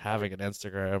having an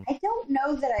Instagram. I don't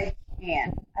know that I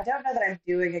can. I don't know that I'm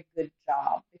doing a good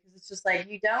job because it's just like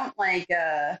you don't like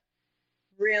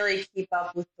really keep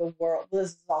up with the world. This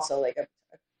is also like a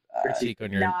critique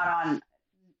on your not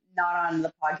on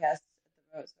the podcast at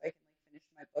the most, so I can like finish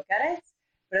my book edits.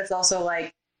 But it's also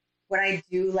like when I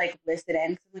do like list it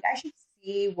in, I'm like I should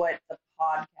see what the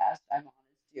podcast I'm on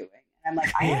is doing, and I'm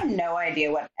like I have no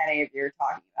idea what any of you are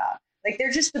talking about. Like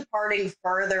they're just departing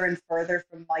further and further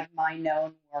from like my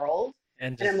known world,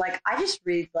 and I'm like I just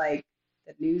read like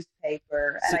the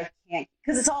newspaper, and I can't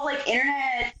because it's all like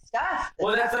internet stuff.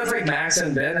 Well, that's like Max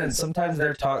and Ben, and sometimes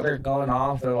they're going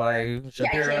off. They're like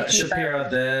Shapiro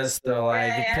this. They're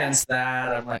like Pence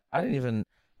that. I'm like I didn't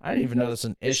even know this was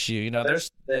an issue. You know,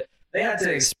 they had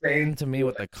to explain to me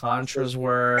what the Contras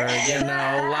were. You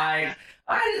know, like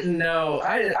I didn't know.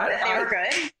 They were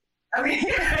good. Okay.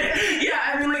 Yeah,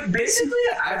 I mean, like basically,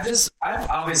 I've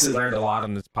obviously learned a lot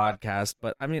on this podcast,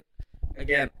 but I mean,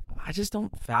 again, I just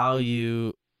don't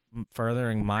value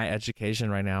furthering my education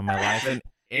right now in my life in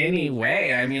any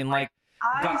way. I mean, like,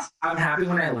 I'm happy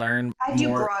when I learn. I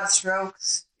do broad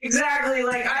strokes. Exactly.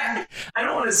 Like, I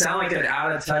don't want to sound like an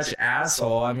out of touch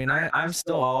asshole. I mean, I'm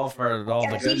still all for all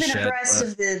the good shit. Keeping abreast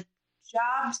of the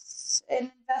jobs and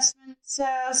investment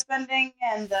spending,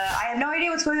 and I have no idea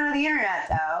what's going on the internet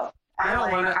though. I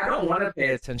don't want to pay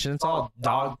attention. It's all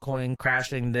Dogecoin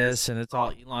crashing this, and it's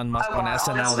all Elon Musk on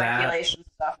SNL all that. Speculation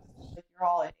stuff. You're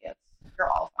all idiots. You're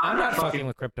all. I'm not fucking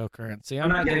with cryptocurrency. I'm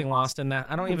not getting lost in that.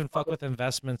 I don't even fuck with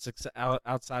investments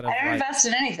outside of. I don't invest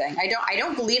in anything. I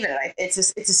don't believe in it. It's a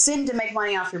sin to make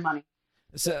money off your money.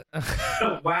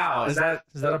 Wow, is that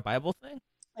a Bible thing?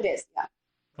 It is. Yeah.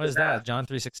 What is that? John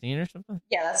 3:16 or something?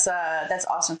 Yeah, that's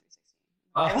Austin 3:16.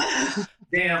 Oh,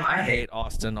 damn, I hate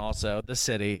Austin also, the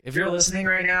city. If you're listening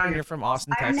right now and you're from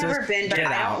Austin, Texas, I've never been, but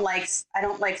I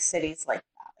don't like cities like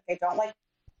that. Like I don't like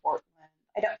Portland.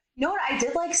 You know what? I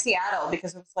did like Seattle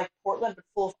because it was like Portland but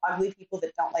full of ugly people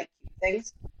that don't like cute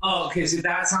things. Oh, okay, see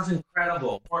that sounds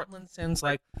incredible. Portland sounds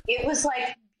like it was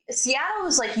like Seattle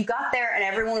was like you got there and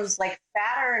everyone was like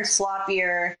fatter and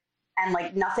sloppier and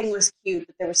like nothing was cute,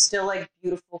 but there was still like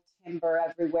beautiful timber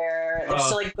everywhere. There's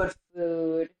still like good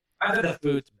food. I think the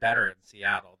food's better in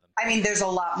Seattle. I mean, there's a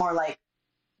lot more like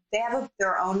they have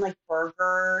their own like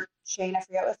burger chain. I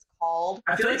forget what it's called.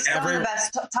 I feel like it's the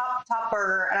best top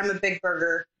burger, and I'm a big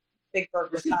burger big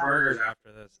burgers. Burgers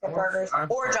after this. Burgers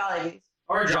or Jollibees.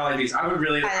 Or Jollibees. I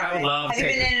would love. Have you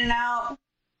been In-N-Out?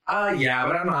 Yeah,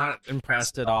 but I'm not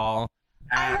impressed at all.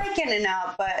 I like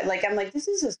In-N-Out, but like I'm like, this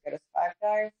is as good as Five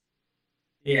Guys.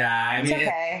 Yeah, I mean, it's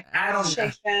okay. I don't.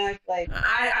 Shake Shack, like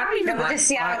I don't even like like the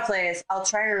Seattle place. I'll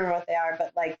try to remember what they are,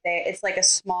 but like it's like a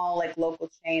small like local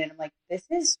chain, and I'm like, this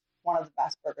is one of the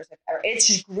best burgers I've ever. It's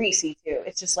just greasy too.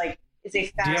 It's just like it's a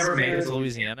fast. Do you ever make it food. to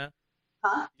Louisiana?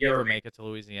 Huh? Do you ever make it to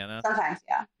Louisiana? Sometimes,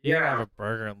 yeah. You gotta have a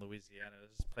burger in Louisiana.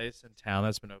 There's this place in town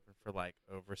that's been open for like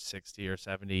over 60 or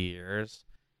 70 years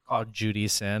called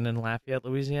Judy's Inn in Lafayette,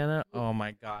 Louisiana. Oh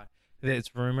my god.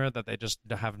 It's rumored that they just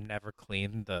have never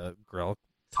cleaned the grill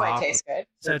top. It tastes good.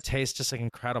 So it tastes just like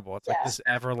incredible. It's like this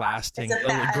everlasting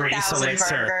it's grease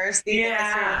elixir. Burgers.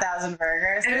 Yeah. 1,000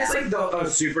 burgers. And it's like the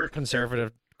super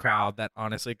conservative crowd that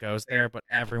honestly goes there, but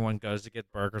everyone goes to get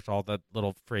burgers. All the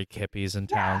little freak hippies in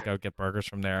town go get burgers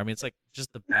from there. I mean, it's like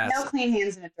just the best. No clean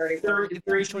hands in a dirty burger.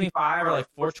 $3.25 or like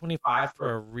 $4.25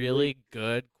 for a really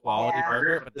good quality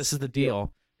burger. But this is the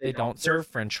deal. They don't serve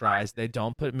French fries. They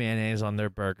don't put mayonnaise on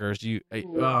their burgers.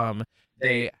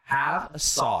 They have a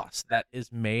sauce that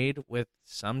is made with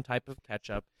some type of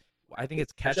ketchup. I think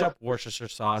it's ketchup, Worcestershire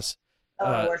sauce,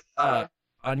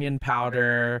 onion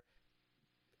powder,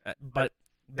 but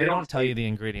they don't tell you the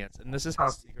ingredients. And this is how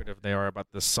secretive they are about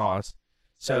this sauce.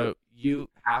 So you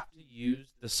have to use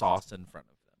the sauce in front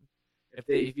of them.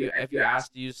 If you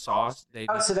ask to use sauce, they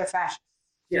so they're fascist.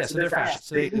 Yeah, so they're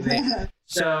fascist.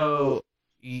 So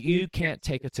you can't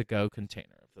take a to-go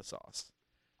container of the sauce.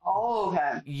 Oh,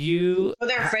 okay. So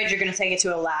they're afraid you're going to take it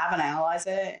to a lab and analyze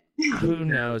it. Who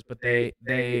knows? But they're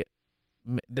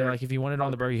like, if you want it on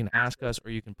the burger, you can ask us,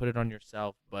 or you can put it on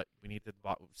yourself. But we need to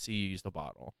see you use the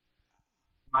bottle.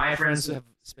 My friends have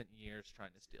spent years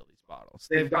trying to steal these bottles.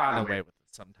 They've gotten away with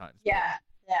it sometimes. Yeah.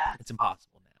 It's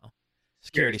impossible now.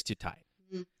 Security's too tight.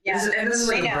 Mm-hmm. Yeah, this is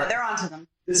like they're onto them.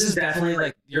 This is definitely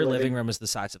like your living room is the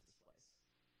size of this place.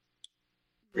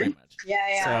 Pretty much.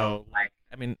 Yeah. So, like,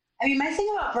 I mean, my thing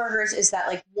about burgers is that,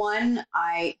 like, one,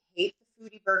 I hate the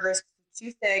foodie burgers because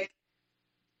they're too thick,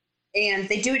 and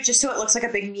they do it just so it looks like a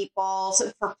big meatball.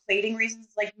 So for plating reasons,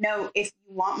 like, no, if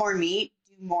you want more meat,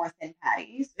 do more thin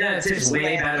patties. Yeah, it's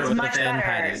way better with the thin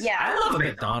patties. Yeah, I love a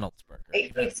McDonald's burger.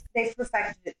 They've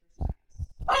perfected it.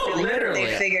 Literally.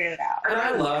 They figured it out. And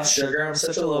I love sugar. I'm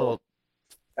such a little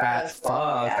fat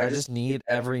fuck. Yeah. I just need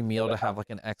every meal to have like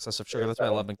an excess of sugar. That's why I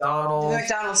love McDonald's. The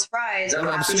McDonald's fries. I'm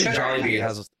assuming Jollibee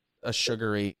has a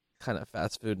sugary kind of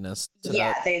fast foodness.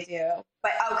 They do.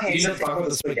 But okay. Do you fuck with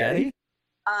the spaghetti?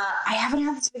 I haven't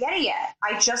had the spaghetti yet.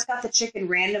 I just got the chicken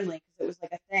randomly because it was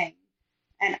like a thing,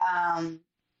 and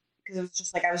because it was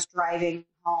just like I was driving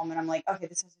home and I'm like, okay,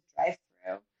 this is a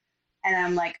drive-through, and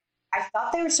I'm like, I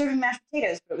thought they were serving mashed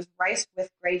potatoes, but it was rice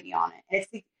with gravy on it,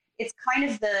 and it's kind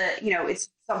of the, it's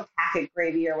some packet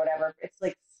gravy or whatever. It's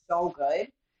like so good,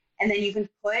 and then you can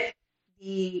put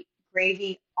the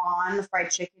gravy on the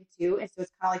fried chicken too, and so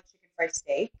it's kind of like chicken fried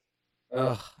steak.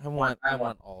 Ugh, I want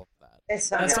all of that. It's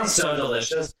so that good. Sounds so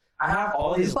delicious. I have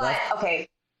all these. But okay,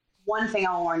 one thing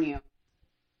I'll warn you: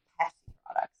 Pepsi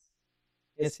products.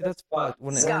 Yeah, see, that's fucked.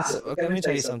 Okay, let me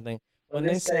tell you something.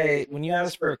 When you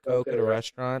ask for a Coke at a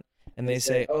restaurant and they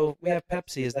say, "Oh, we have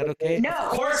Pepsi," is that okay? No, of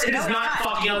course it is not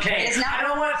fucking okay. It is not. I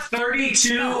don't want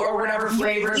 32 or whatever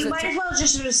flavors. You might as well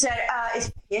just have said,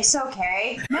 "Is piss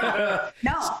okay?"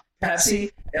 No.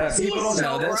 Pepsi. People don't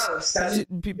know this.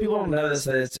 People don't know this.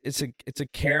 That it's a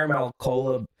caramel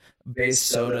cola based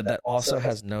soda that also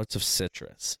has notes of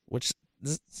citrus, which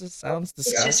this sounds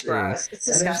disgusting. It's just gross. It's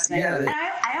disgusting. And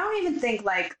I don't even think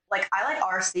like I like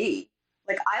RC.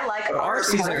 Like I like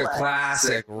RC's like a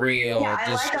classic, real,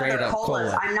 just like straight up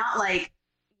cola. I'm not like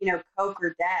Coke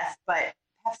or Death, but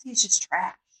Pepsi's just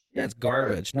trash. Yeah, it's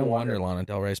garbage. No wonder Lana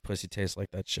Del Rey's pussy tastes like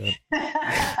that shit.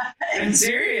 I'm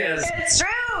serious. It's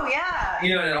true, yeah.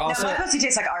 And also, my pussy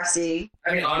tastes like RC.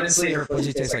 I mean, honestly, her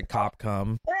pussy tastes like Cop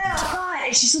Cum. Oh God,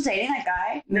 is she still dating that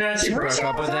guy? No, she broke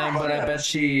up with him, but I bet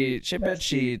she she'll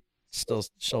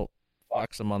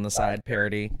fucks him on the side.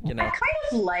 Parody, I kind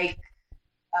of like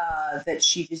that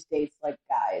she just dates like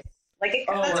guys. Like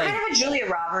that's kind of a Julia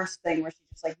Roberts thing where she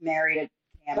just like married a.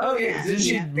 Oh yeah, did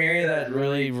she marry that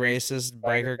really racist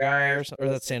biker guy or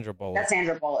that's Sandra Bullock? That's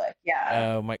Sandra Bullock,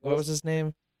 yeah. What was his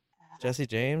name? Jesse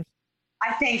James?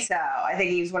 I think so. I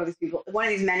think he was one of these people, one of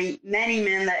these many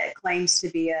men that claims to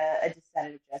be a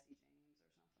descendant of Jesse James.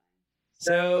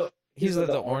 So he's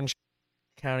the Orange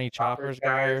County Choppers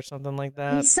guy or something like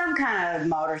that. He's some kind of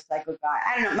motorcycle guy.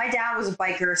 I don't know. My dad was a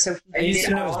biker, so he used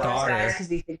to know his daughter because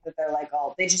he thinks that they're like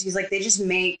all. They just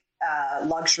make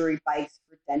luxury bikes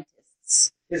for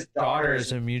dentists. His daughter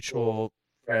is a mutual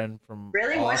friend from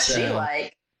Really? What's she Austin.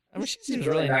 like? I mean, she seems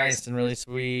really nice and really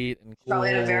sweet and cool. Probably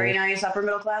had a very nice upper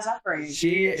middle class upbringing. I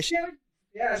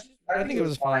think it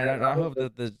was fine. I hope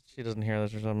that she doesn't hear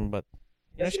this or something, but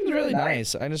she was really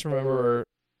nice. I just remember.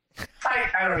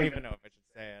 I don't even know if I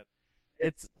should say it.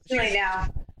 It's too late now.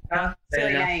 Huh? Too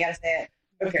late now. You gotta say it.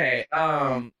 Okay.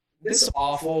 This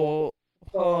awful.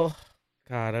 Oh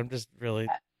God, I'm just really.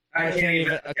 I can't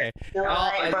even. Okay.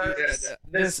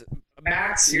 This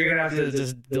Max, you're gonna have to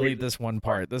just delete this one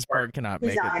part. This part cannot make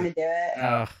it. He's not gonna do it.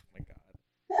 Oh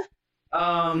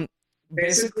my God.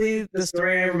 Basically, the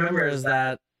story I remember is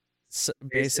that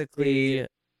basically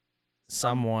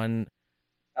someone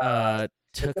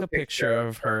took a picture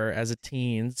of her as a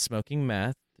teen smoking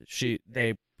meth.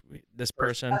 This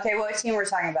person. Okay, what team we're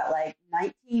talking about? Like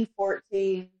 19,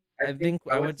 14? I think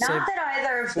I would say not that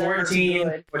either of them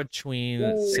 14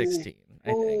 between 16.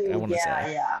 I think I want to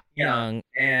say. Yeah. Young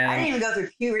and I didn't even go through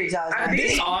puberty.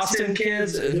 These Austin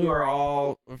kids who are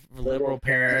all liberal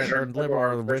parents or liberal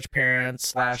or rich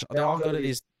parents / they all go to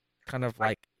these kind of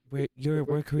like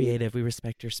we're creative, we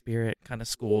respect your spirit kind of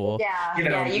school. Yeah,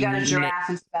 you got a giraffe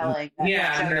and spelling.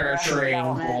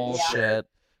 Nurturing bullshit. Yeah.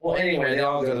 Well, anyway, they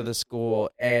all go to the school,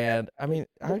 and I mean,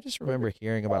 I just remember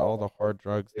hearing about all the hard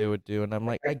drugs they would do, and I'm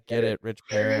like, I get it, rich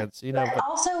parents, But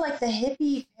also, like the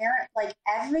hippie parent, like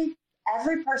every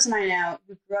person I know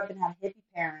who grew up and had hippie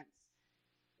parents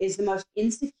is the most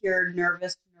insecure,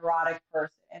 nervous, neurotic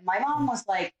person. And my mom was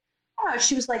like, I don't know,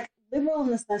 she was like liberal in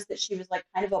the sense that she was like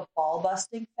kind of a ball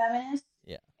busting feminist.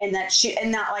 Yeah. And that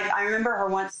like I remember her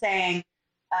once saying,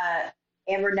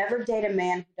 Amber, never date a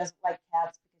man who doesn't like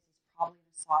cats because he's probably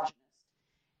misogynist.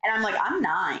 And I'm like, I'm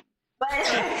 9.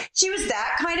 But she was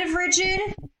that kind of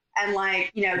rigid and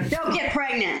like, don't get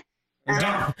pregnant.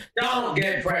 Don't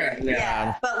get pregnant.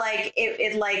 Yeah, but like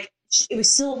it was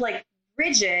still like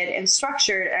rigid and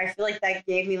structured, and I feel like that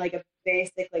gave me like a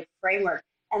basic like framework.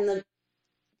 And the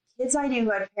kids I knew who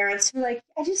had parents who were like,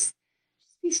 I just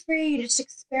be free, just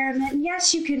experiment. And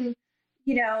yes, you can,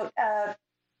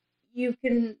 you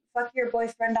can fuck your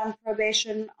boyfriend on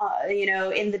probation,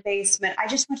 in the basement. I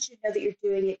just want you to know that you're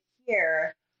doing it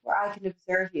here where I can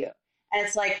observe you. And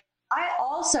it's like, I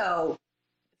also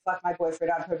fuck my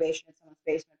boyfriend on probation in someone's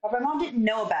basement, but my mom didn't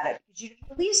know about it because you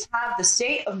at least have the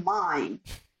state of mind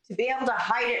to be able to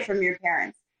hide it from your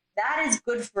parents. That is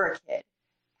good for a kid.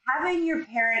 Having your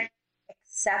parent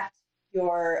accept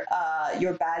your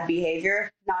bad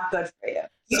behavior, not good for you.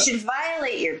 You should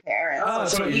violate your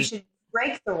parents. You should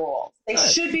break the rules. They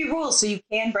should be rules so you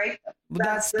can break them. But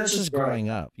that's just growing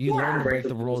up. You learn to break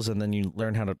the rules, and then you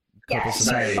learn how to cope with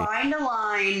society. You find a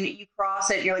line, you cross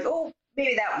it, and you're like, oh,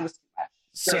 maybe that one was too much.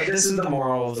 So this is the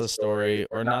moral of the story,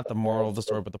 or not the moral of the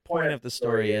story, but the point of the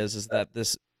story is that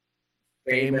this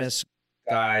famous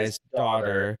guy's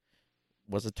daughter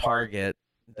was a target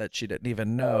that she didn't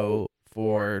even know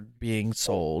for being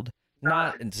sold,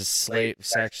 not into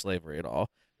sex slavery at all,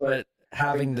 but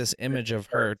having this image of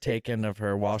her taken of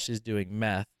her while she's doing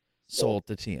meth sold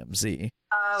to TMZ.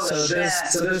 Oh, so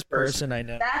this person I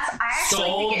know. I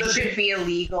actually think it should be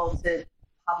illegal to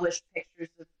publish pictures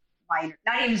of minor.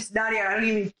 Not even. I don't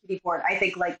even kiddie porn. I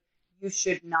think like you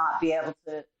should not be able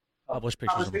to publish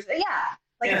pictures. Yeah.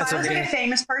 Like if I was like a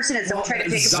famous person and someone tried to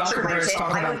take a picture of my kid,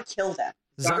 I would kill them.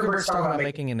 Zuckerberg's talking about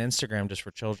making an Instagram just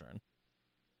for children.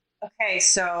 Okay,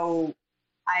 so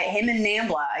him and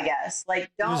NAMBLA, I guess.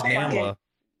 Like, don't NAMBLA?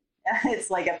 It's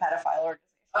like a pedophile organization.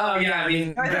 Oh yeah, I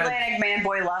mean North Atlantic Man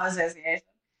Boy Love Association.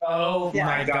 Oh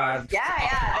my God.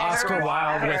 Yeah. Oscar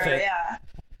Wilde with it. Yeah.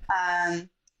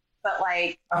 But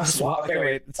like,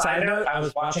 Side note: I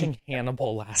was watching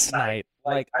Hannibal last night.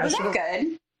 Like, was that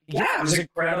good? Yeah, it was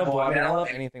incredible. I mean, I love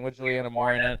anything with Juliana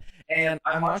Moore in it. And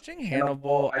I'm watching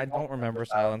Hannibal. I don't remember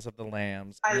Silence of the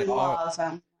Lambs. I love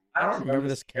him. I don't remember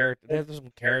this character. There's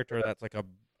some character that's like a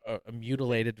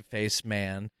mutilated face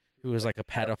man who is like a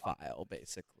pedophile,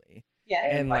 basically. Yeah.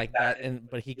 And like that,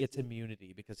 but he gets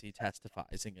immunity because he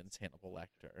testifies against Hannibal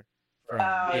Lecter from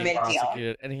being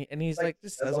prosecuted. And he's like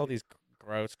just says all these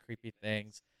gross, creepy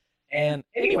things. And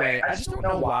anyway, I just don't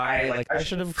know why. Like, I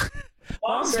should have.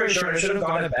 Long story short, I should have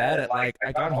gone to bed at like.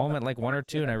 I got home at like 1 or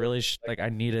 2, and I really I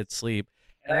needed sleep.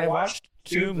 And I watched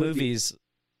 2 movies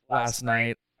last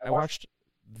night. I watched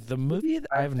the movie.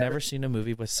 I've never seen a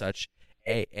movie with such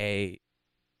AAPI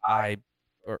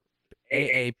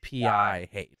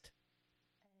hate.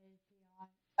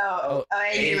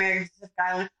 American Pacific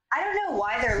Island. I don't know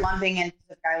why they're lumping in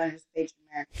Pacific Islanders with Asian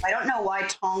Americans. I don't know why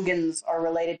Tongans are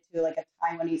related to like a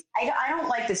Taiwanese. I don't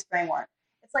like this framework.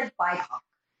 It's like BIPOC.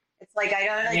 It's like I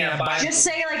don't just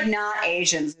say like not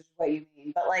Asians is what you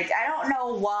mean. But like I don't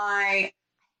know why.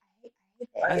 I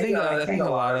I think a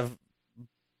lot of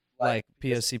like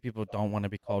POC people don't want to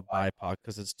be called BIPOC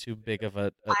because it's too big of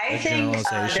a I think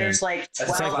generalization. there's like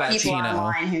 12 like people Latino.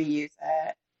 online who use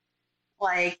it.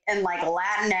 Like, and like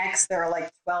Latinx, there are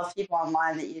like 12 people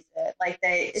online that use it. Like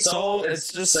it's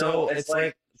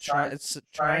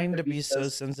trying to be so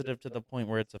sensitive to the point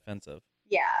where it's offensive.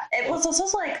 Yeah, it was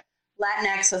also like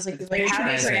Latinx. I was like how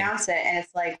do you pronounce it? And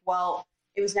it's like, well,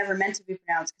 it was never meant to be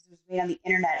pronounced because it was made on the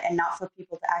internet and not for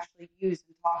people to actually use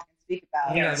and talk and speak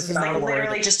about. Yeah, it's like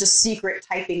literally just a secret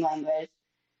typing language.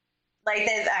 Like,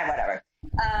 whatever.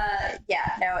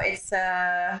 It's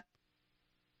that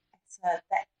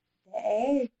the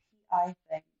API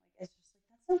thing. It's just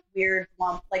like that's a weird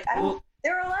lump. Like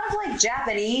there are a lot of like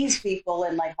Japanese people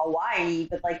in like Hawaii,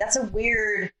 but like that's a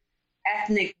weird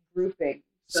ethnic grouping.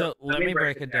 So let me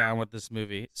break it down with this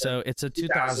movie. So it's a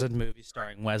 2000 movie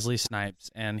starring Wesley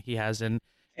Snipes, and he has a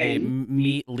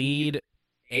lead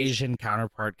Asian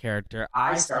counterpart character.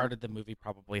 I started the movie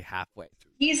probably halfway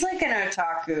through. He's like an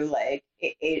otaku, like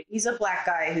he's a black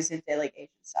guy who's into like Asian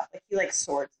stuff. Like he likes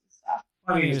swords and stuff.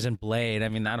 I mean, he was in Blade. I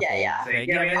mean, that whole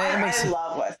thing. I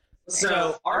love Wesley.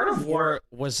 So Art of War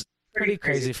was pretty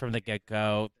crazy from the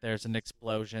get-go. There's an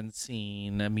explosion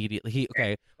scene immediately.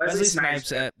 Wesley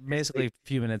Snipes, basically a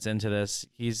few minutes into this,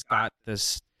 he's got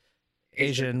this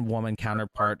Asian woman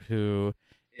counterpart who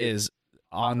is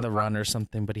on the run or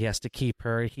something, but he has to keep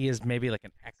her. He is maybe like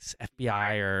an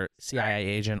ex-FBI or CIA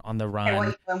agent on the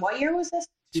run. And what year was this?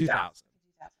 2000.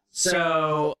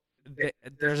 So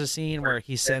there's a scene where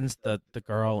he sends the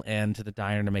girl into the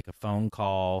diner to make a phone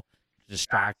call,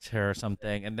 distract her or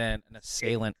something, and then an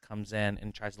assailant comes in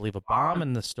and tries to leave a bomb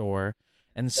in the store,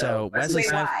 and so Wesley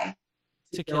Snipes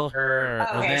to kill her.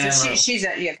 She's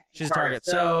a target.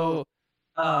 So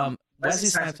Wesley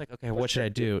Snipes like, okay, what should I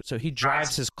do? So he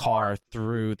drives his car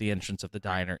through the entrance of the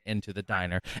diner into the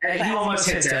diner, and he almost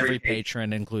hits every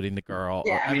patron, including the girl.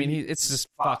 Yeah. I mean, it's just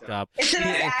fucked up. It's an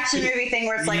action movie thing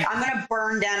where it's like, I'm gonna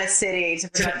burn down a city to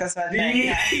protect this one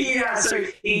thing. Yeah. So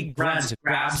he grabs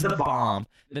the bomb,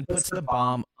 then puts the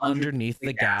bomb underneath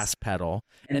the gas pedal,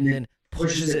 and then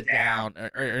pushes it down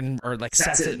or like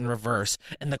sets it in reverse,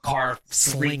 and the car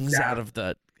slings out of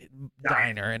the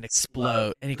diner and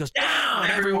explode, and he goes, down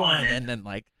everyone, and then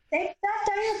like that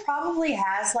diner probably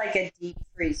has like a deep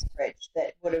freeze fridge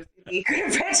that we could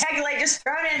have protected, like just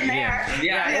thrown it in there.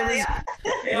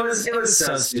 It was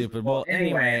so stupid. Well,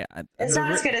 anyway, it's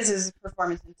not as good as his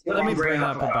performance in 2. Let me bring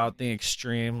up about the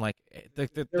extreme, like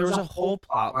there was a whole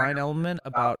plotline element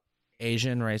about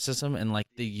Asian racism in like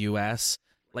the U.S.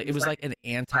 Like it was like an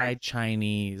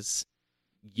anti-Chinese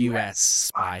U.S.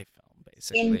 spy film,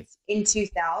 basically. In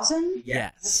 2000?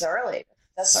 Yes. That's early.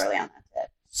 That's early on that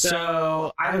tip.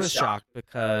 So I was shocked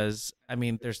because, I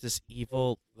mean, there's this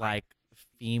evil, like,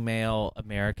 female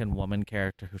American woman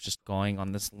character who's just going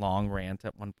on this long rant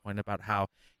at one point about how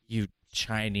you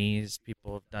Chinese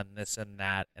people have done this and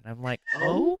that. And I'm like,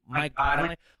 oh my God. I'm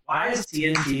like, why is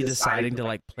TNT deciding to,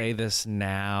 like, play this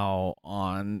now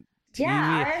on TV?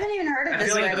 Yeah, I haven't even heard of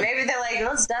this one. Maybe they're like,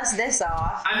 let's dust this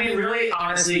off. I mean, really,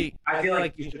 honestly, I feel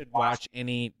like you should watch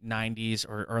any 90s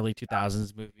or early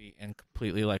 2000s movie and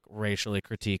completely like racially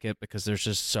critique it because there's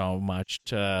just so much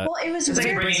to. Well, it was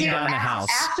weird too.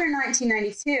 After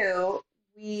 1992,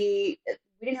 we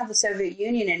didn't have the Soviet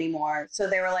Union anymore, so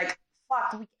they were like,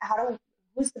 "Fuck,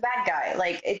 who's the bad guy?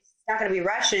 Like, it's not going to be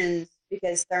Russians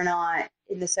because they're not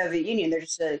in the Soviet Union. They're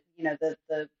just the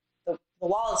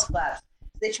wall is collapsed."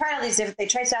 They tried all these different. They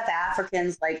tried South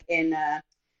Africans, like in they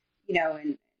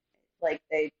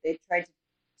tried to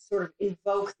sort of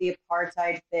invoke the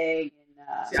apartheid thing.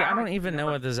 And I don't even know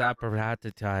what this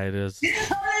apartheid is. Oh,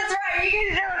 that's right. You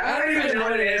can know it. I don't even know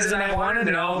what it is, and I want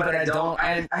to know, but I don't.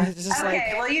 I just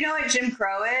okay, well, you know what Jim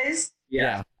Crow is?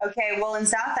 Yeah. Okay, well, in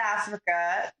South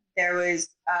Africa, there was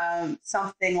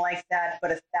something like that,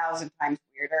 but 1,000 times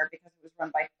weirder because it was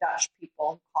run by Dutch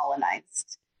people who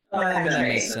colonized. That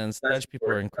makes sense. Dutch people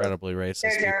are incredibly racist.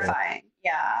 They're terrifying.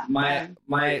 Yeah. My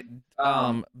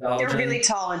Belgian, they're really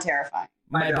tall and terrifying.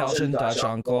 My Belgian Dutch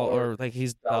uncle, or like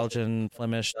he's Belgian,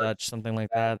 Flemish, Dutch, something like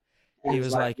that. He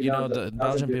was like, the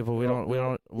Belgian people,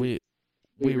 we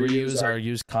reuse our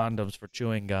used condoms for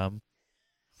chewing gum.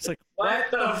 It's like,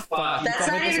 what the fuck? That's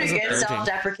not even a good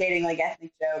self-deprecating like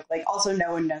ethnic joke. Like, also,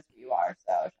 no one knows who you are,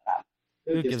 so shut up.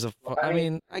 Who gives a fuck? I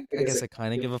mean, I guess I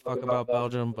kind of give a fuck about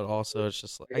Belgium, but also it's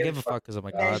just like I give a fuck because of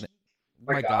my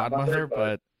godmother.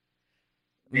 But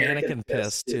mannequin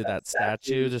piss too. That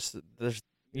statue, just there's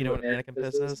what mannequin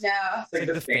piss is? No, it's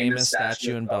like the famous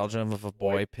statue in Belgium of a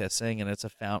boy pissing, and it's a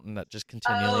fountain that just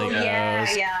continually goes.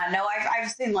 Yeah. No,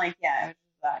 I've seen the pissing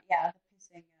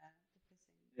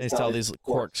They sell these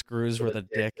corkscrews where the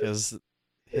dick is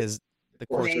the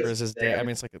corkscrew is his dick. I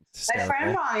mean, it's like my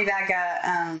friend brought me back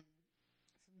from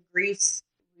Greece.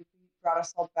 We brought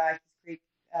us all back Greek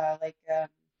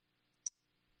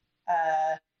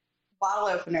bottle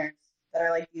openers that are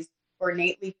like these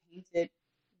ornately painted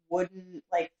wooden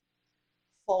like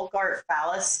folk art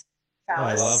phallus. Oh,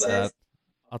 I love that.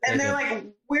 And they're like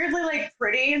weirdly like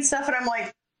pretty and stuff, and I'm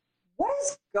like, what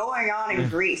is going on in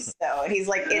Greece though? And he's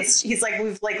like,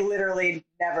 we've like literally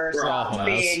never stopped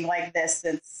being like this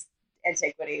since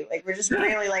antiquity. Like we're just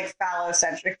really like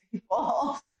phallocentric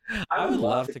people. I would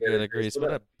love to go to Greece.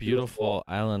 What a beautiful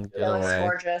island getaway. It looks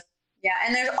gorgeous. Yeah,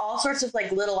 and there's all sorts of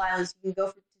like little islands. You can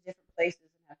go to different places and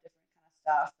have different kind of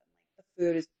stuff. And like the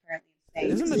food is apparently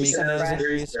insane. Isn't the Mykonos in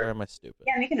Greece, or am I stupid?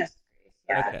 Yeah, Mykonos is Greece.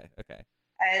 Yeah. Okay.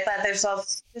 I thought there's all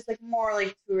just like more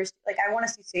like tourist. Like I want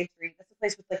to see Santorini. That's the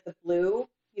place with like the blue.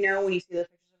 You know, when you see the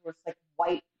pictures where it's like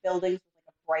white buildings with like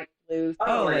a bright blue.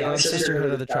 Oh, like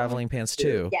Sisterhood of the Traveling Pants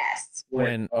 2. Yes.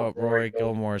 When Rory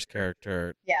Gilmore's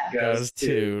character goes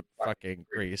to fucking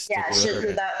Greece. Yeah,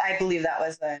 I believe that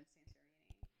was Santorini.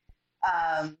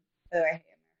 By the way, I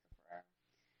hate America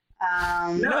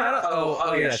Ferrera. No, I don't.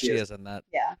 Oh yeah, she is in that.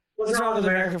 Yeah. What's wrong with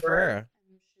America Ferrera?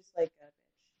 She's like a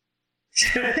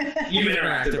bitch. You've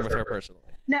interacted with her personally.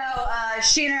 No,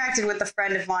 she interacted with a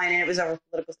friend of mine, and it was over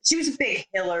political. She was a big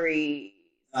Hillary.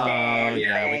 Oh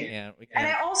yeah, we can't. And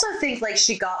I also think like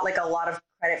she got like a lot of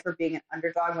credit for being an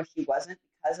underdog when she wasn't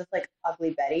because of like Ugly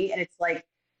Betty, and it's like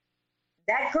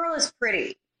that girl is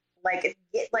pretty. Like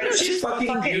she's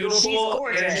fucking beautiful. She's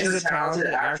gorgeous. And she's a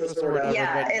talented actress or whatever.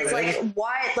 Yeah, it's like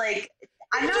why like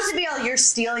I'm not to be all you're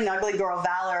stealing ugly girl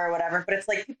valor or whatever, but it's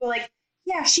like people are like,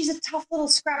 yeah, she's a tough little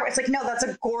scrapper. It's like, no, that's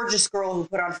a gorgeous girl who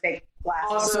put on fake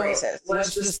glasses and braces.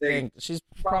 Let's just think she's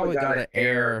probably got an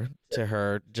air to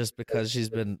her just because she's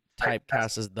been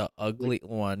typecast as the ugly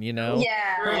one, you know?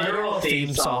 Yeah. Her literal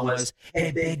theme song was, "Hey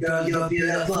big girl, you're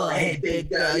beautiful. Hey big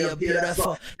girl, you're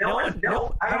beautiful." No,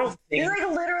 I don't think. You're like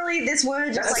literally this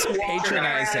woman just like walking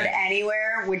around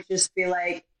anywhere would just be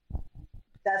like,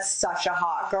 that's such a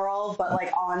hot girl, but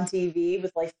like on TV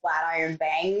with like flat iron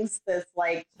bangs. That's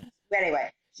like.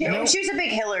 Anyway, she was a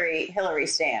big Hillary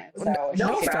stan. So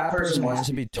no fat person wants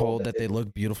to be told that they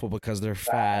look beautiful because they're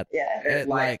fat. Yeah.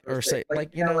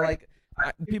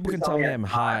 People can tell me I'm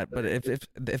hot, but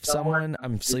if someone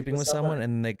I'm sleeping with someone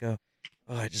and they go,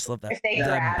 oh, I just love that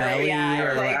belly,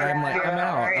 or like I'm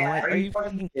out. I'm like, are you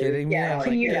fucking kidding me? Yeah,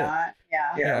 can you not?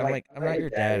 Yeah. I'm like, I'm not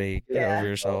your daddy. Get over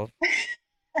yourself.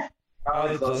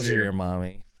 Probably closer to your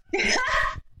mommy.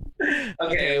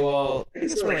 Okay, well, I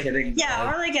guess we're hitting.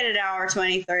 Yeah, we're like at an hour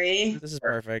 23. This is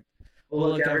perfect.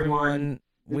 Well, look, everyone,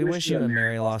 we wish you a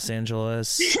merry Los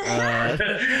Angeles.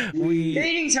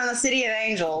 Greetings from the city of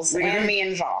angels, and me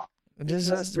and Jacques.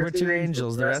 We're two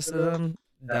angels. The rest of them,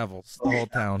 devils. The whole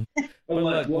town. But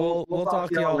look, we'll talk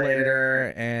to y'all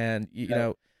later, and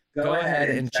go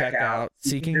ahead and check out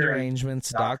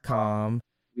SeekingDerangements.com.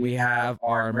 We have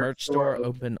our merch store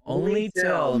open only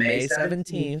till May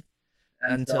 17th.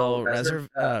 Until renovations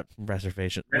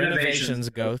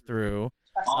go through.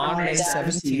 On May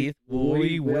 17th,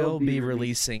 we will be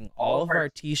releasing all of our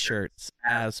t-shirts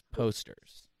as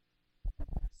posters.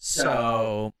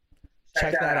 So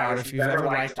check that out. If you've ever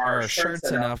liked our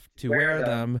shirts enough to wear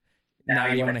them, now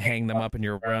you want to hang them up in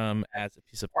your room as a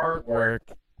piece of artwork,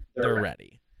 they're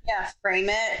ready. Yeah, frame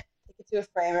it. Take it to a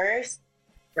framer's.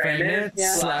 Frame it,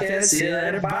 slap it, see you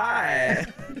later, bye.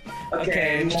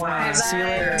 Okay, see you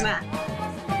later.